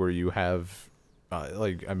movie where you have,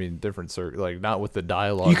 different like not with the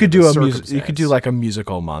dialogue. You could do a music. You could do like a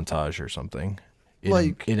musical montage or something,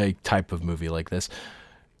 in a type of movie like this.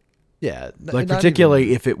 Yeah, like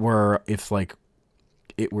particularly if it were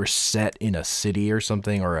set in a city or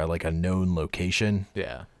something, or like a known location.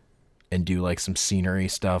 Yeah. And do like some scenery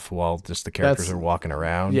stuff while just the characters are walking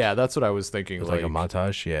around. Yeah, that's what I was thinking. With like a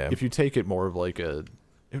montage. Yeah. If you take it more of like it'd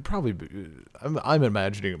probably be, I'm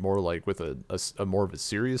imagining it more like with a more of a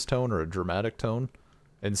serious tone or a dramatic tone,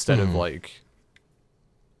 instead of like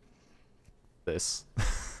this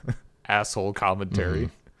asshole commentary.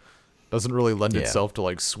 Doesn't really lend itself to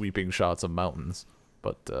like sweeping shots of mountains.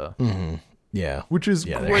 But Yeah. which is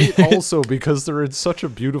Yeah, great also because they're in such a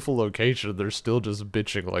beautiful location. They're still just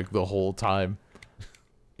bitching like the whole time.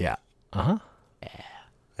 Yeah. Uh-huh.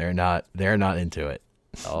 They're not into it.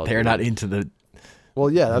 Oh, They're dude. not into the Well,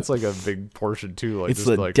 yeah, that's like a big portion too. Like it's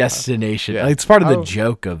just the like destination. yeah. It's part of the How-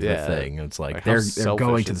 joke of yeah. the thing. It's like Like, how they're selfish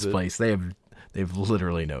going to is this it? place. They've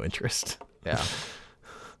literally no interest. Yeah.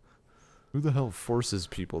 Who the hell forces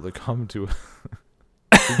people to come to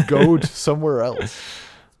go to somewhere else?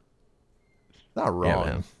 Not wrong. Yeah,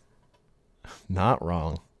 man. Not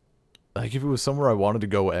wrong. Like if it was somewhere I wanted to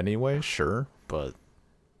go anyway, sure, but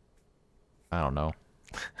I don't know.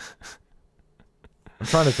 I'm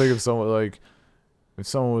trying to think of someone like if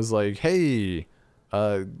someone was like, "Hey,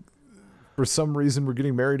 for some reason we're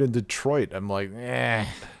getting married in Detroit." I'm like, I'm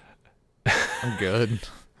good.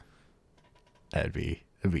 That'd be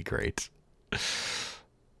great. If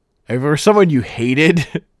it were someone you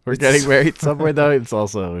hated or getting married somewhere, though, it's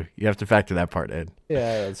also you have to factor that part in.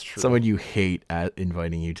 Yeah, that's true. Someone you hate at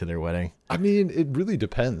inviting you to their wedding. I mean, it really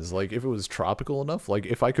depends. Like, if it was tropical enough, like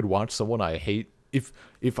if I could watch someone I hate,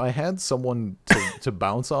 if I had someone to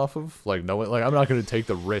bounce off of, like no, like I'm not going to take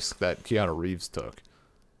the risk that Keanu Reeves took.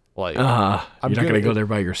 Like, You're not gonna go if- there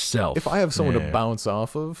by yourself. If I have someone Yeah. to bounce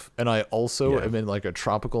off of, and I also Yeah. am in like a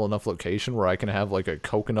tropical enough location where I can have like a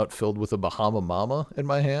coconut filled with a Bahama Mama in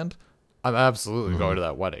my hand, I'm absolutely going to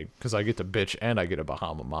that wedding because I get to bitch and I get a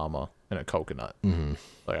Bahama Mama and a coconut.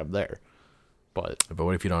 Like I'm there. But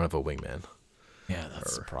What if you don't have a wingman? yeah,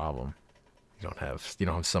 that's the problem. You don't have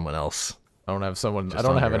someone else. I don't have someone. I Just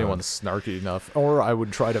don't on have your anyone own. snarky enough, or I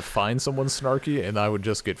would try to find someone snarky, and I would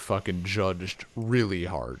just get fucking judged really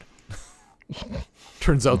hard.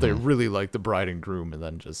 Turns out they really like the bride and groom, and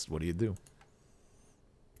then just what do you do?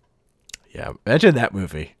 Yeah, imagine that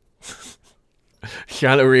movie.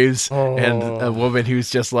 Keanu Reeves and a woman who's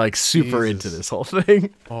just like super into Jesus. this whole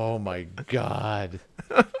thing. Oh my god!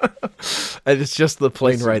 And it's just the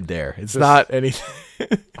plane ride there. It's not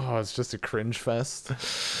anything. Oh, it's just a cringe fest.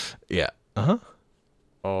 Yeah. Uh-huh.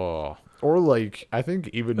 Oh, or like I think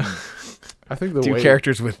even I think the Two way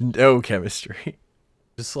characters with no chemistry.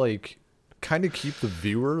 just like kind of keep the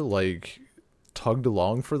viewer like tugged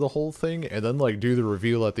along for the whole thing and then like do the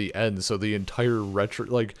reveal at the end so the entire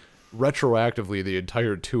retroactively the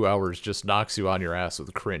entire 2 hours just knocks you on your ass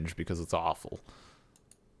with cringe because it's awful.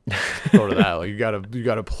 Go to that, like you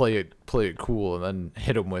gotta play it cool and then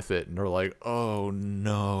hit them with it and they're like, oh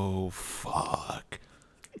no, fuck,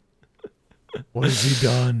 what has he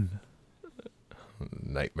done?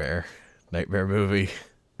 Nightmare movie.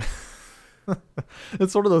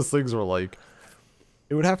 It's one of those things where like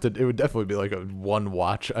it would definitely be like a one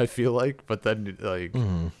watch, I feel like, but then like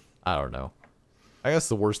I don't know. I guess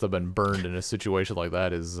the worst I've been burned in a situation like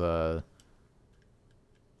that is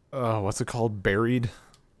what's it called? Buried.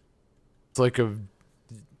 It's like a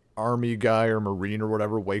army guy or marine or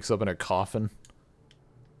whatever wakes up in a coffin.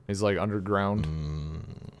 He's like underground.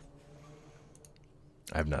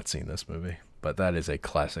 I've not seen this movie, but that is a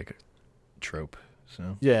classic trope.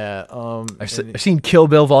 So Yeah, I've and seen Kill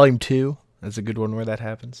Bill Volume 2. That's a good one where that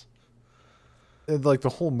happens. like the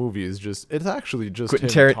whole movie is just it's actually just Quentin,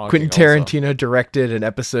 him talking Quentin also. Tarantino directed an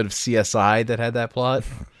episode of CSI that had that plot.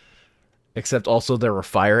 Except also there were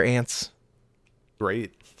fire ants.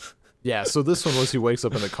 Great. Yeah, so this one was he wakes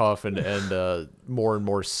up in the coffin and more and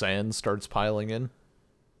more sand starts piling in.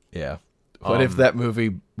 Yeah. What if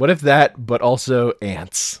that, but also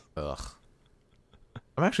ants? Ugh.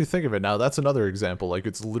 I'm actually thinking of it now. That's another example. Like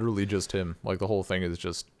it's literally just him. Like the whole thing is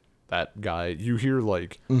just that guy. You hear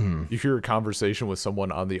like you hear a conversation with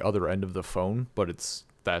someone on the other end of the phone, but it's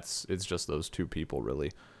just those two people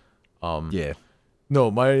really. Yeah. No,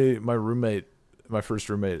 my roommate, my first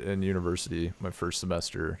roommate in university, my first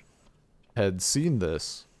semester, had seen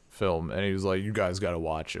this film and he was like, "You guys got to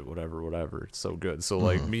watch it, whatever. It's so good." So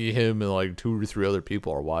like me, him, and like 2 or 3 other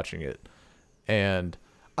people are watching it, and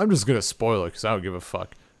I'm just gonna spoil it because I don't give a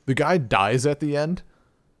fuck. The guy dies at the end,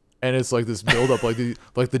 and it's like this build up, like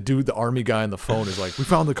the dude, the army guy on the phone is like, "We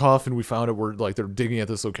found the coffin, we found it. We're like they're digging at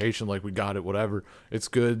this location, like we got it, whatever. It's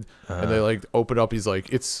good." And they like open up. He's like,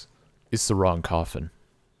 "It's the wrong coffin."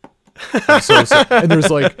 I'm so sorry. And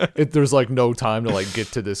there's like no time to like get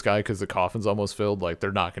to this guy because the coffin's almost filled. Like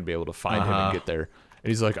they're not gonna be able to find him and get there. And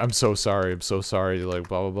he's like, I'm so sorry. Like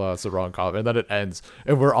blah blah blah. It's the wrong coffin. And then it ends,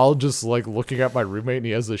 and we're all just like looking at my roommate, and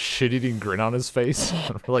he has this shit-eating grin on his face.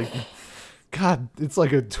 And we're like, God, it's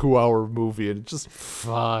like a 2-hour movie, and it just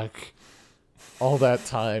fuck all that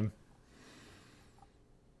time.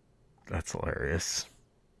 That's hilarious.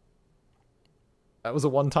 That was a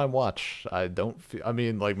one-time watch. I don't feel. I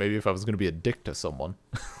mean, like maybe if I was gonna be a dick to someone,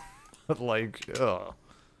 Like, ugh.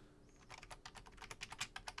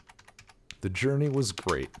 The journey was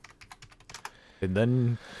great. And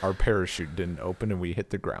then our parachute didn't open and we hit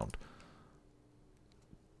the ground.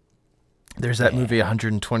 There's that movie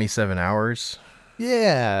 127 Hours.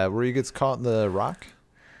 Yeah, where he gets caught in the rock.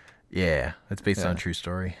 Yeah, that's based on Yeah. a true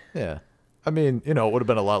story. Yeah. I mean, you know, it would have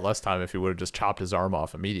been a lot less time if he would have just chopped his arm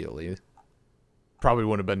off immediately. Probably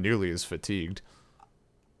wouldn't have been nearly as fatigued.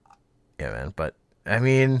 Yeah, man. But I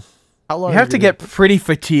mean, How long you are have to gonna- get pretty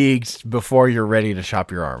fatigued before you're ready to chop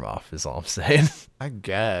your arm off. Is all I'm saying. I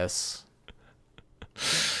guess.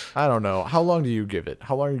 I don't know. How long do you give it?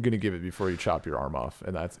 How long are you going to give it before you chop your arm off?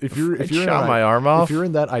 And that's if you're chop my arm off? If you're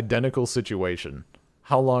in that identical situation,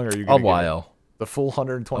 how long are you A going to while. The full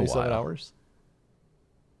 127 while. hours?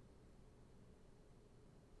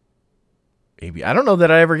 Maybe. I don't know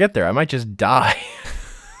that I ever get there. I might just die.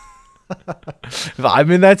 If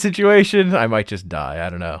I'm in that situation, I might just die. I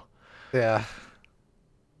don't know. Yeah.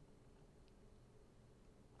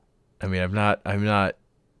 I mean, I'm not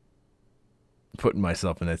putting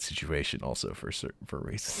myself in that situation also for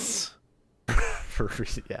reasons.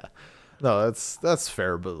 Yeah. No, that's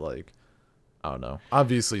fair, but like I don't know.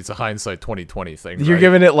 Obviously, it's a hindsight 2020 thing. You're right?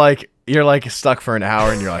 giving it like you're like stuck for an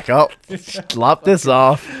hour and you're like, "Oh, lop this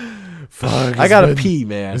off. Fuck, I got to pee,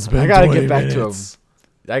 man. it's been I got to 20 get back minutes.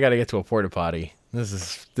 I got to get to a porta potty.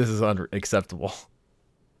 This is unacceptable."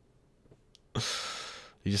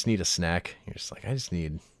 You just need a snack. You're just like, I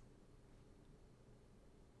need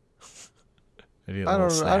a little I don't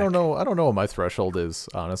snack. know. I don't know what my threshold is,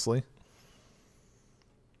 honestly.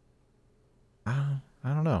 I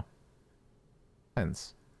don't know.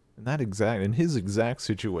 Depends. In his exact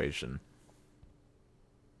situation.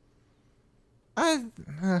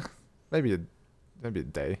 Maybe a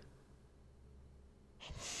day.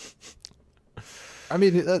 I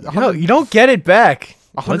mean, You don't get it back.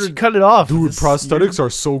 Once you 100 cut it off. dude, this- prosthetics are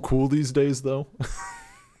so cool these days, though.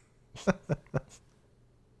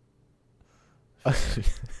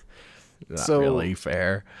 Not So- really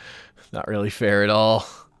fair. Not really fair at all.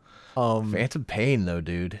 Um, Phantom Pain, though,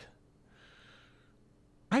 dude.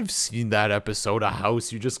 I've seen that episode of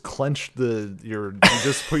House. You just clench you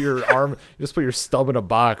just put your arm, you just put your stub in a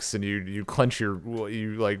box, and you clench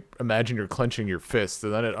you like imagine you're clenching your fist,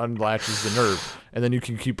 and then it unlatches the nerve, and then you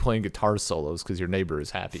can keep playing guitar solos because your neighbor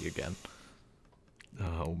is happy again.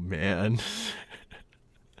 Oh man,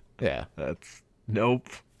 Yeah, that's nope.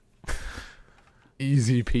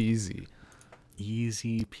 easy peasy.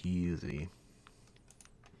 Easy peasy.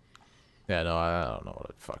 Yeah, no, I don't know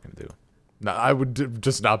what I'd fucking do. No, I would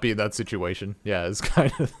just not be in that situation. Yeah, it's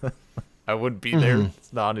kind of. I wouldn't be there.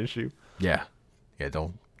 It's not an issue. Yeah,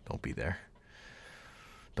 don't be there.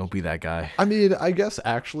 Don't be that guy. I mean, I guess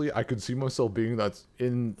actually I could see myself being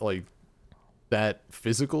in like that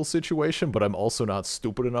physical situation, but I'm also not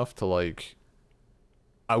stupid enough to like.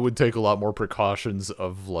 I would take a lot more precautions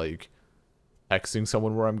of like texting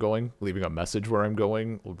someone where I'm going, leaving a message where I'm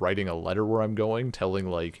going, writing a letter where I'm going, telling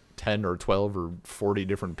like 10 or 12 or 40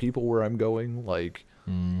 different people where I'm going. Like,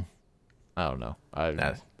 I don't know.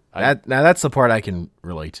 Now that's the part I can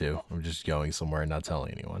relate to. I'm just going somewhere and not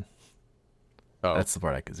telling anyone. Oh. That's the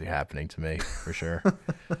part I can see happening to me for sure.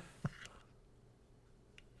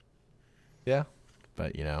 Yeah,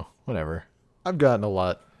 But whatever. I've gotten a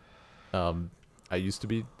lot. I used to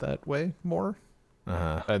be that way more.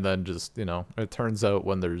 And then just, it turns out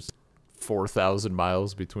when there's 4,000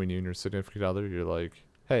 miles between you and your significant other, you're like,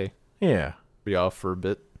 hey, Yeah. be off for a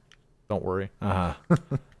bit. Don't worry.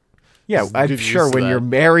 Yeah, Just I'm get sure used to when that. you're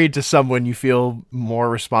married to someone, you feel more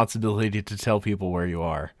responsibility to tell people where you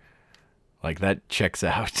are. Like, that checks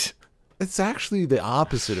out. It's actually the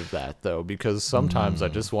opposite of that, though, because sometimes I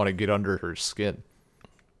just want to get under her skin.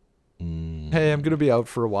 Hey, I'm going to be out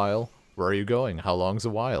for a while. Where are you going? How long's a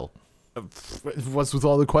while? What's with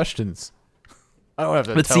all the questions? I don't have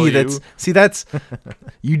to But tell you. that's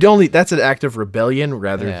that's an act of rebellion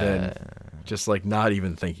rather Yeah. than just like not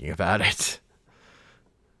even thinking about it.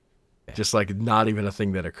 Just like not even a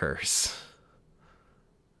thing that occurs.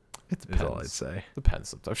 It Is depends. all I'd say. Depends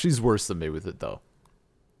sometimes. She's worse than me with it, though.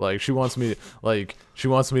 Like, she wants me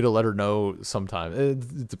to let her know sometime.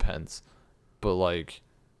 It depends. But, like,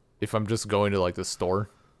 if I'm just going to, like, the store,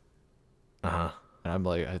 Uh-huh. and I'm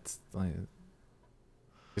like, it's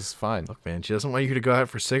fine. Look, man, she doesn't want you to go out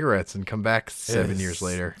for cigarettes and come back 7 years It's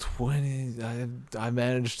later. 20. I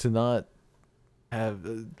managed to not have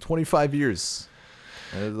 25 years.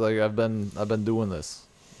 It's like I've been doing this.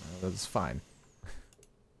 It's fine.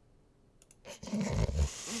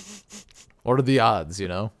 What are the odds?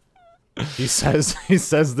 He says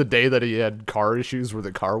the day that he had car issues where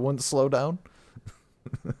the car wouldn't slow down.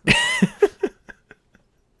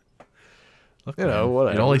 You know,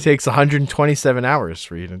 whatever. It only takes 127 hours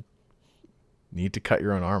for you to need to cut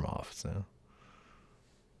your own arm off. So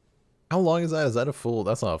How long is that? Is that a full?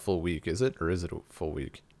 That's not a full week, is it? Or is it a full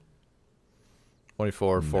week?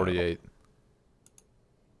 24, 48,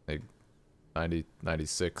 like 90,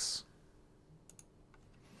 96.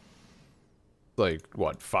 Like,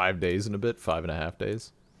 what, 5 days and a bit? 5.5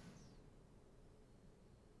 days?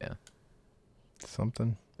 Yeah.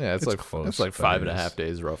 something. Yeah, it's like close, it's like but 5.5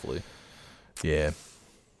 days roughly. Yeah,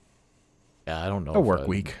 Yeah, I don't know. a work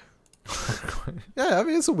week. Yeah, I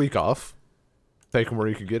mean, it's a week off. Take them where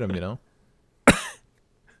you could get them, you know?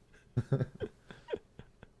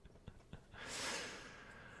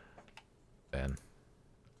 Man.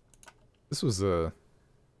 This was a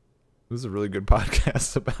really good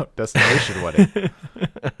podcast about Destination Wedding.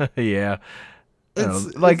 Yeah.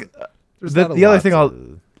 It's- Like There's the not a other lot thing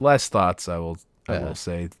to- last thoughts I will Yeah.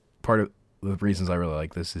 say, part of the reasons I really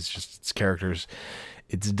like this is just its characters.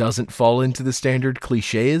 It doesn't fall into the standard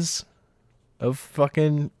cliches of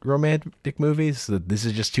fucking romantic movies. So this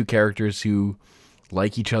is just two characters who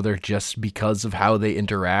like each other just because of how they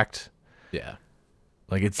interact. Yeah.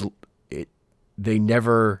 Like they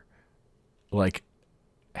never like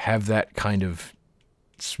have that kind of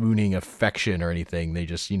swooning affection or anything. They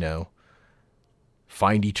just,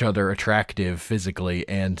 find each other attractive physically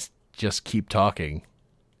and just keep talking.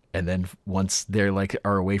 And then once they're like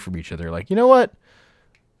are away from each other, like, you know what?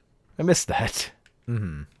 I missed that.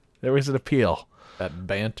 Mm-hmm. There was an appeal. That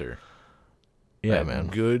banter. Yeah, That man.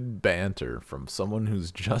 Good banter from someone who's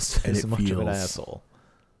just And as it much of an feels- asshole.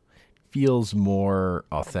 Feels more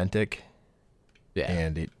authentic, Yeah.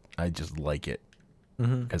 and I just like it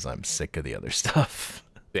Mhm. because I'm sick of the other stuff.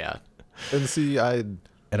 Yeah. And see, And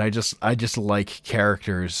I just like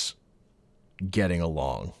characters getting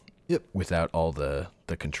along. Yep. Without all the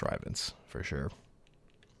contrivance, for sure.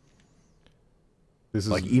 this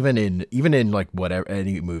is Like even in like whatever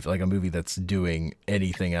any movie, like a movie that's doing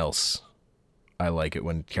anything else, I like it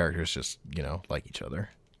when characters just like each other,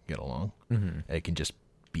 get along. Mm-hmm. It can just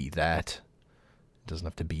be that. It doesn't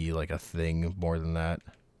have to be like a thing more than that.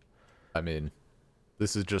 I mean,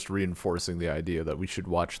 this is just reinforcing the idea that we should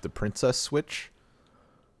watch The Princess Switch.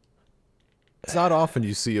 It's not often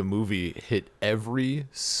you see a movie hit every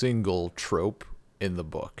single trope in the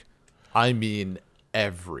book. I mean,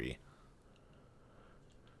 every.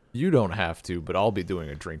 You don't have to, but I'll be doing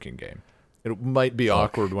a drinking game. It might be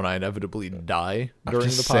awkward when I inevitably die during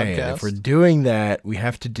the podcast. If we're doing that, we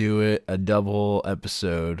have to do it a double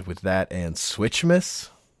episode with that and Switchmas.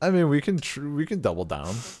 I mean, we can double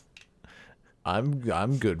down.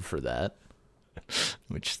 I'm good for that.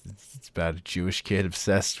 Which it's about a Jewish kid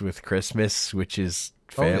obsessed with Christmas, which is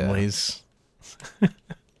Oh, yeah. families.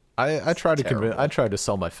 I tried to Terrible. I tried to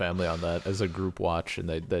sell my family on that as a group watch, and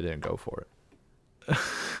they didn't go for it.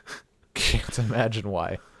 Can't imagine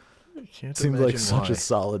why. Can't Seems like imagine such why. a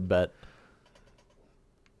solid bet.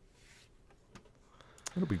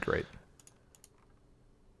 It'll be great.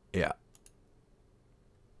 Yeah.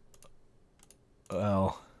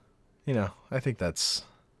 Well, I think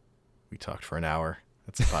we talked for an hour.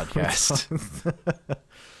 That's a podcast.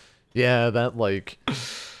 Yeah, that late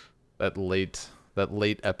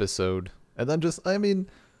episode, and then just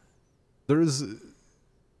there's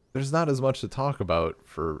not as much to talk about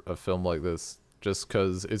for a film like this, just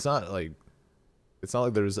because it's not like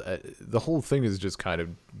there's the whole thing is just kind of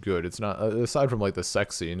good. It's not aside from like the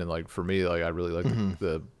sex scene, and like for me, like I really like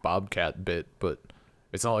the Bobcat bit, but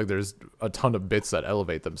it's not like there's a ton of bits that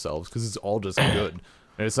elevate themselves because it's all just good,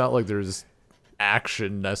 and it's not like there's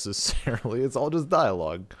action necessarily. It's all just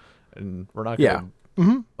dialogue, and we're not gonna,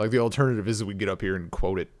 like the alternative is we get up here and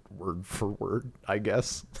quote it word for word, I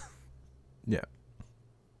guess. Yeah.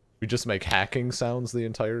 We just make hacking sounds the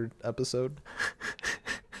entire episode.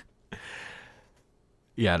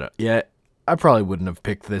 Yeah. I probably wouldn't have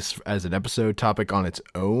picked this as an episode topic on its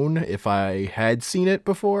own if I had seen it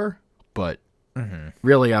before, but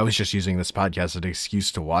really I was just using this podcast as an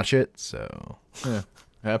excuse to watch it, so Yeah,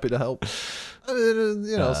 happy to help. I mean,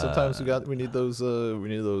 sometimes we need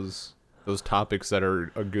those topics that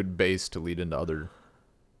are a good base to lead into other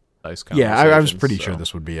nice yeah, conversations. I was pretty so. sure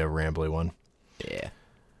this would be a rambly one. Yeah.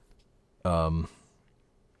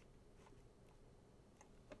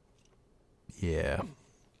 Yeah.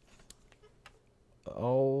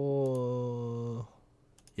 Oh.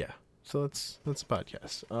 Yeah. So that's a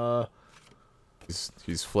podcast. He's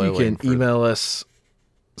You flailing. can email us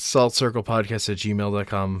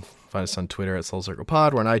saltcirclepodcast@gmail.com. Find us on Twitter at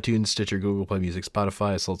saltcirclepod. We're on iTunes, Stitcher, Google Play Music,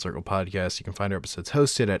 Spotify, Salt Circle Podcast. You can find our episodes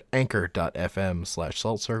hosted at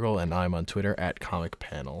anchor.fm/saltcircle, and I'm on Twitter at Comic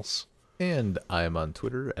Panels. And I am on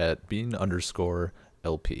Twitter at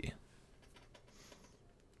bean_LP.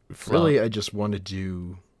 Really, I just want to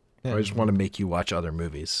do. Yeah. I just want to make you watch other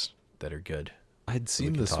movies that are good. I'd So seen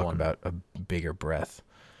we can this talk one. about a bigger breadth.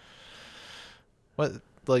 What?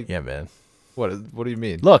 Like, Yeah, man. what do you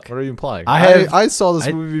mean? Look, what are you implying? I I saw this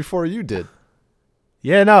I- movie before you did.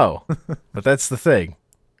 Yeah, no. But that's the thing.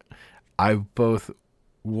 I both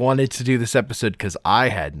wanted to do this episode because I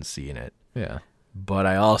hadn't seen it, Yeah. but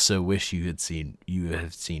I also wish you had seen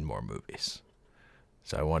more movies.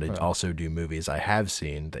 So I wanted to Huh. also do movies I have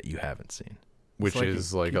seen that you haven't seen. Which like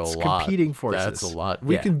is like a it's lot. competing forces. That's a lot.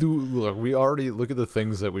 We Yeah. can do. Look, we already look at the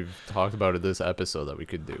things that we've talked about in this episode that we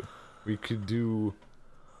could do. We could do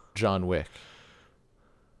John Wick.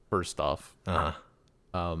 First off,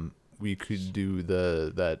 we could do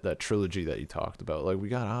that trilogy that you talked about. Like, we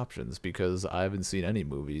got options because I haven't seen any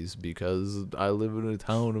movies because I live in a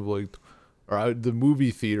town of like, the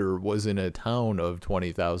movie theater was in a town of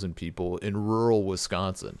 20,000 people in rural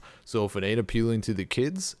Wisconsin. So if it ain't appealing to the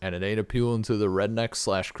kids and it ain't appealing to the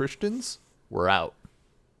rednecks / Christians, we're out.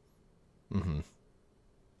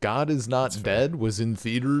 God is Not Dead was in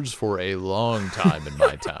theaters for a long time in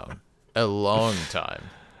my town. A long time.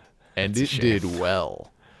 And That's a it shame. did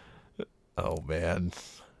well. Oh man.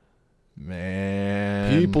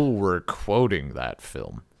 People were quoting that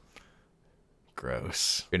film.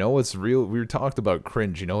 Gross. You know what's real? We talked about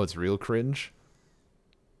cringe. You know what's real cringe?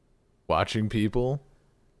 Watching people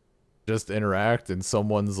just interact and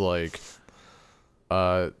someone's like,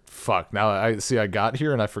 fuck. Now I see I got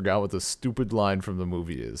here and I forgot what the stupid line from the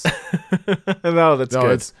movie is. No, that's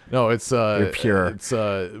good. It's You're pure. It's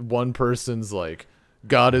one person's like,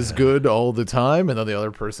 God is good all the time, and then the other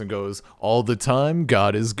person goes, all the time,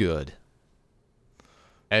 God is good.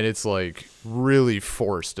 And it's like really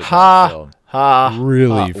forced in that film.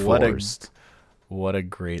 Really forced. What a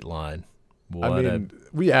great line. What I mean,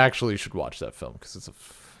 we actually should watch that film because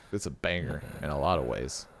it's a banger in a lot of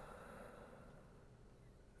ways.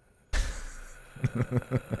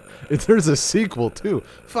 There's a sequel too.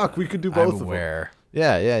 Fuck, we could do both I'm of them. aware.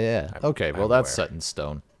 Yeah. Okay, well I'm that's aware. set in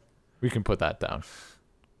stone. We can put that down.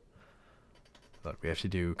 Look, we have to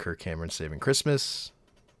do Kirk Cameron Saving Christmas.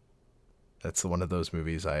 That's one of those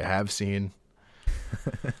movies I have seen.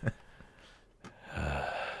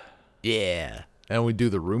 Yeah. And we do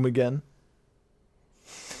The Room again.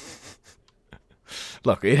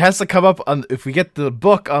 Look, it has to come up on. If we get the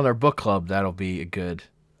book on our book club, that'll be a good.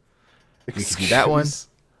 We can do that one. Excuse.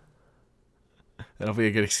 That'll be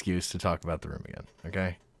a good excuse to talk about The Room again.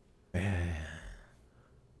 Okay.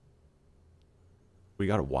 We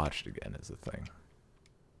gotta watch it again is the thing.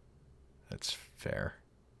 That's fair.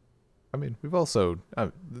 I mean, we've also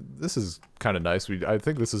this is kind of nice. I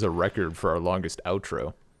think this is a record for our longest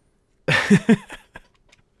outro.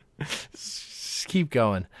 Just keep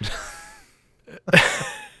going.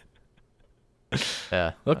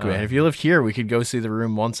 Yeah. Look, man, if you lived here, we could go see The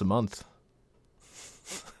Room once a month.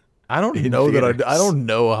 I don't in know that theaters. I don't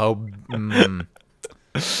know how.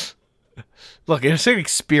 Look, it's an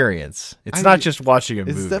experience. It's I- not just watching a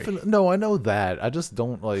It's movie. definitely no. I know that. I just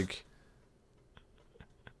don't like.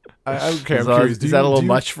 Okay, I'm Is that- curious. is that a little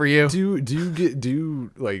much for you? Do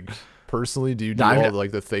you like personally? Do you do No, I'm all not-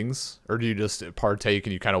 like the things, or do you just partake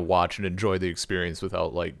and you kind of watch and enjoy the experience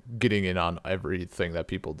without like getting in on everything that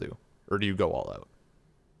people do, or do you go all out?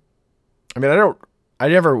 I mean, I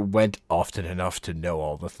never went often enough to know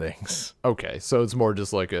all the things. Okay, so it's more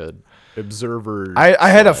just like a observer. I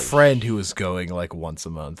had a slash- friend who was going like once a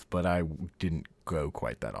month, but I didn't go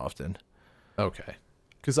quite that often. Okay,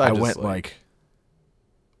 because I just, went like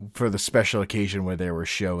for the special occasion where they were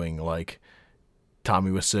showing like Tommy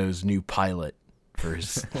Wiseau's new pilot for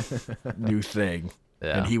his new thing,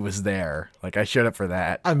 Yeah. and he was there. Like I showed up for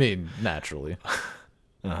that. I mean, naturally.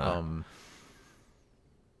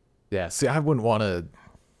 Yeah. See, I wouldn't want to.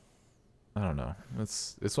 I don't know.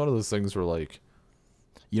 It's one of those things where like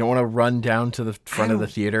You don't want to run down to the front of the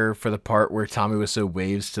don't- theater for the part where Tommy Wiseau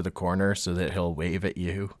waves to the corner so that he'll wave at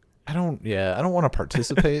you. I don't want to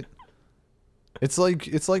participate. It's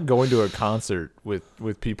like going to a concert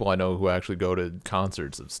with people I know who actually go to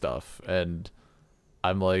concerts of stuff, and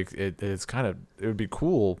I'm like it's kind of, it would be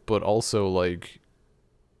cool, but also like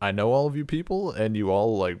I know all of you people and you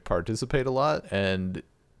all like participate a lot, and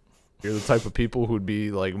you're the type of people who'd be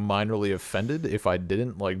like minorly offended if I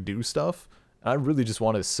didn't like do stuff. I really just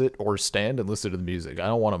want to sit or stand and listen to the music. I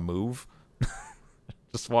don't want to move.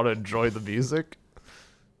 Just want to enjoy the music.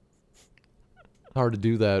 Hard to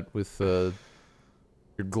do that with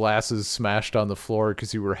your glasses smashed on the floor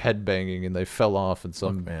because you were headbanging and they fell off and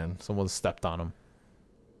Look, man. someone stepped on them.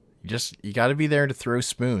 You got to be there to throw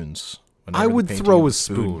spoons whenever I the would painting throw of a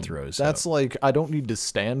spoon. throws That's up. like, I don't need to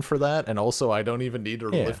stand for that, and also I don't even need to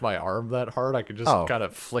Yeah. lift my arm that hard. I could just Oh. kind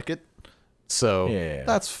of flick it. So Yeah.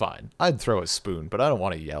 that's fine. I'd throw a spoon, but I don't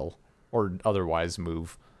want to yell or otherwise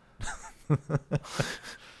move.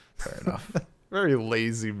 Fair enough. Very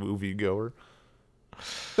lazy moviegoer.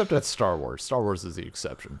 Except at Star Wars. Star Wars is the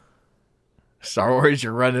exception. Star Wars,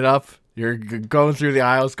 you're running up, you're going through the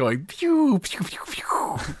aisles, going pew pew pew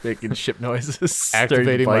pew, making ship noises,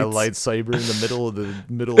 Activating my bites. lightsaber in the middle of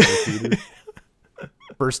the theater.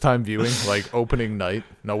 First time viewing, like opening night.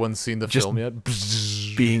 No one's seen the Just film yet.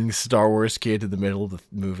 being Star Wars kid in the middle of the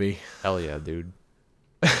movie. Hell yeah, dude.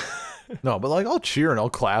 No, but like I'll cheer and I'll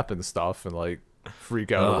clap and stuff and like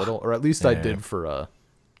freak out a little, or at least I Yeah. did for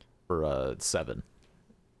 7.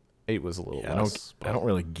 8 was a little Yeah, less. I don't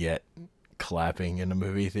really get clapping in a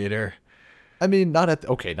movie theater. I mean, not at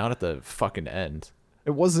the fucking end.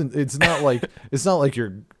 It wasn't. It's not like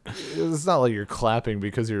you're clapping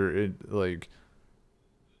because you're like,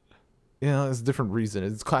 it's a different reason.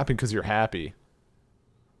 It's clapping because you're happy.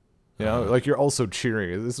 You know, like you're also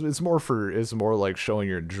cheering. It's more like showing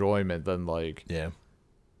your enjoyment than like, Yeah.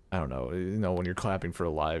 I don't know. You know, when you're clapping for a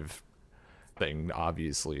live thing,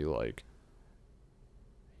 obviously, like,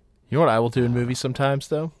 You know what I will do in movies sometimes,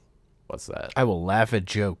 though? what's that? I will laugh at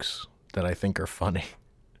jokes that I think are funny,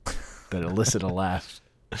 that elicit a laugh.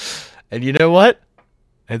 And you know what?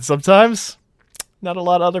 And sometimes, not a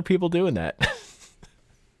lot of other people doing that.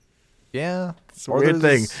 Yeah, It's a weird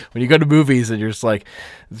thing. When you go to movies and you're just like,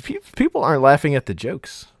 people aren't laughing at the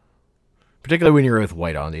jokes. Particularly when you're with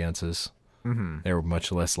white audiences. Mm-hmm. They're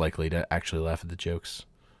much less likely to actually laugh at the jokes.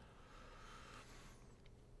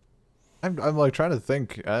 I'm like trying to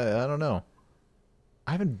think. I don't know.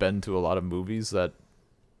 I haven't been to a lot of movies that,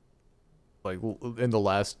 like, in the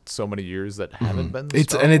last so many years that haven't been.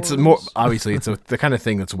 It's more obviously it's the kind of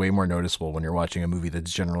thing that's way more noticeable when you're watching a movie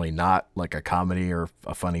that's generally not like a comedy or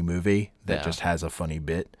a funny movie that Yeah. just has a funny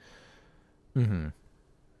bit, Mm-hmm.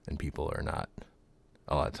 and people are not.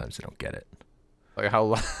 A lot of times they don't get it. Like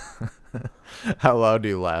how loud do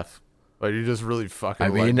you laugh? Like you just really fucking. I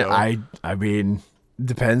let mean, go? I mean,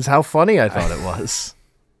 depends how funny I thought it was.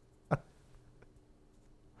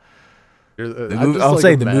 I'll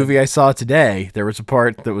say the movie I saw today, there was a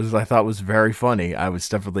part that I thought was very funny. I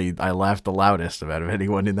laughed the loudest out of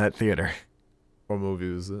anyone in that theater. What movie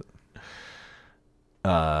was it?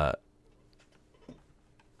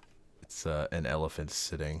 It's an elephant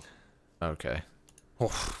sitting. Okay.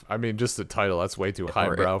 I mean, just the title, that's way too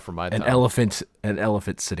highbrow for my time. An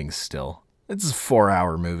elephant sitting still. It's a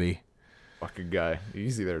 4-hour movie. Fucking guy.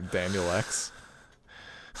 Easy there, Daniel X.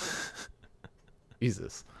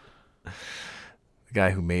 Jesus. The guy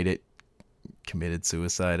who made it committed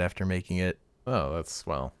suicide after making it, Oh, that's,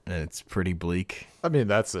 well. and it's pretty bleak. I mean,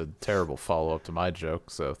 that's a terrible follow-up to my joke,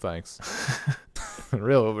 so thanks.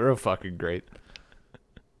 real fucking great.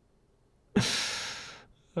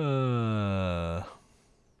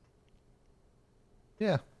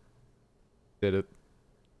 Yeah. Did it.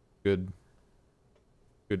 Good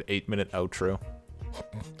 8-minute outro.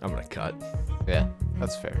 I'm gonna cut. Yeah,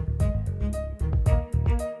 that's fair.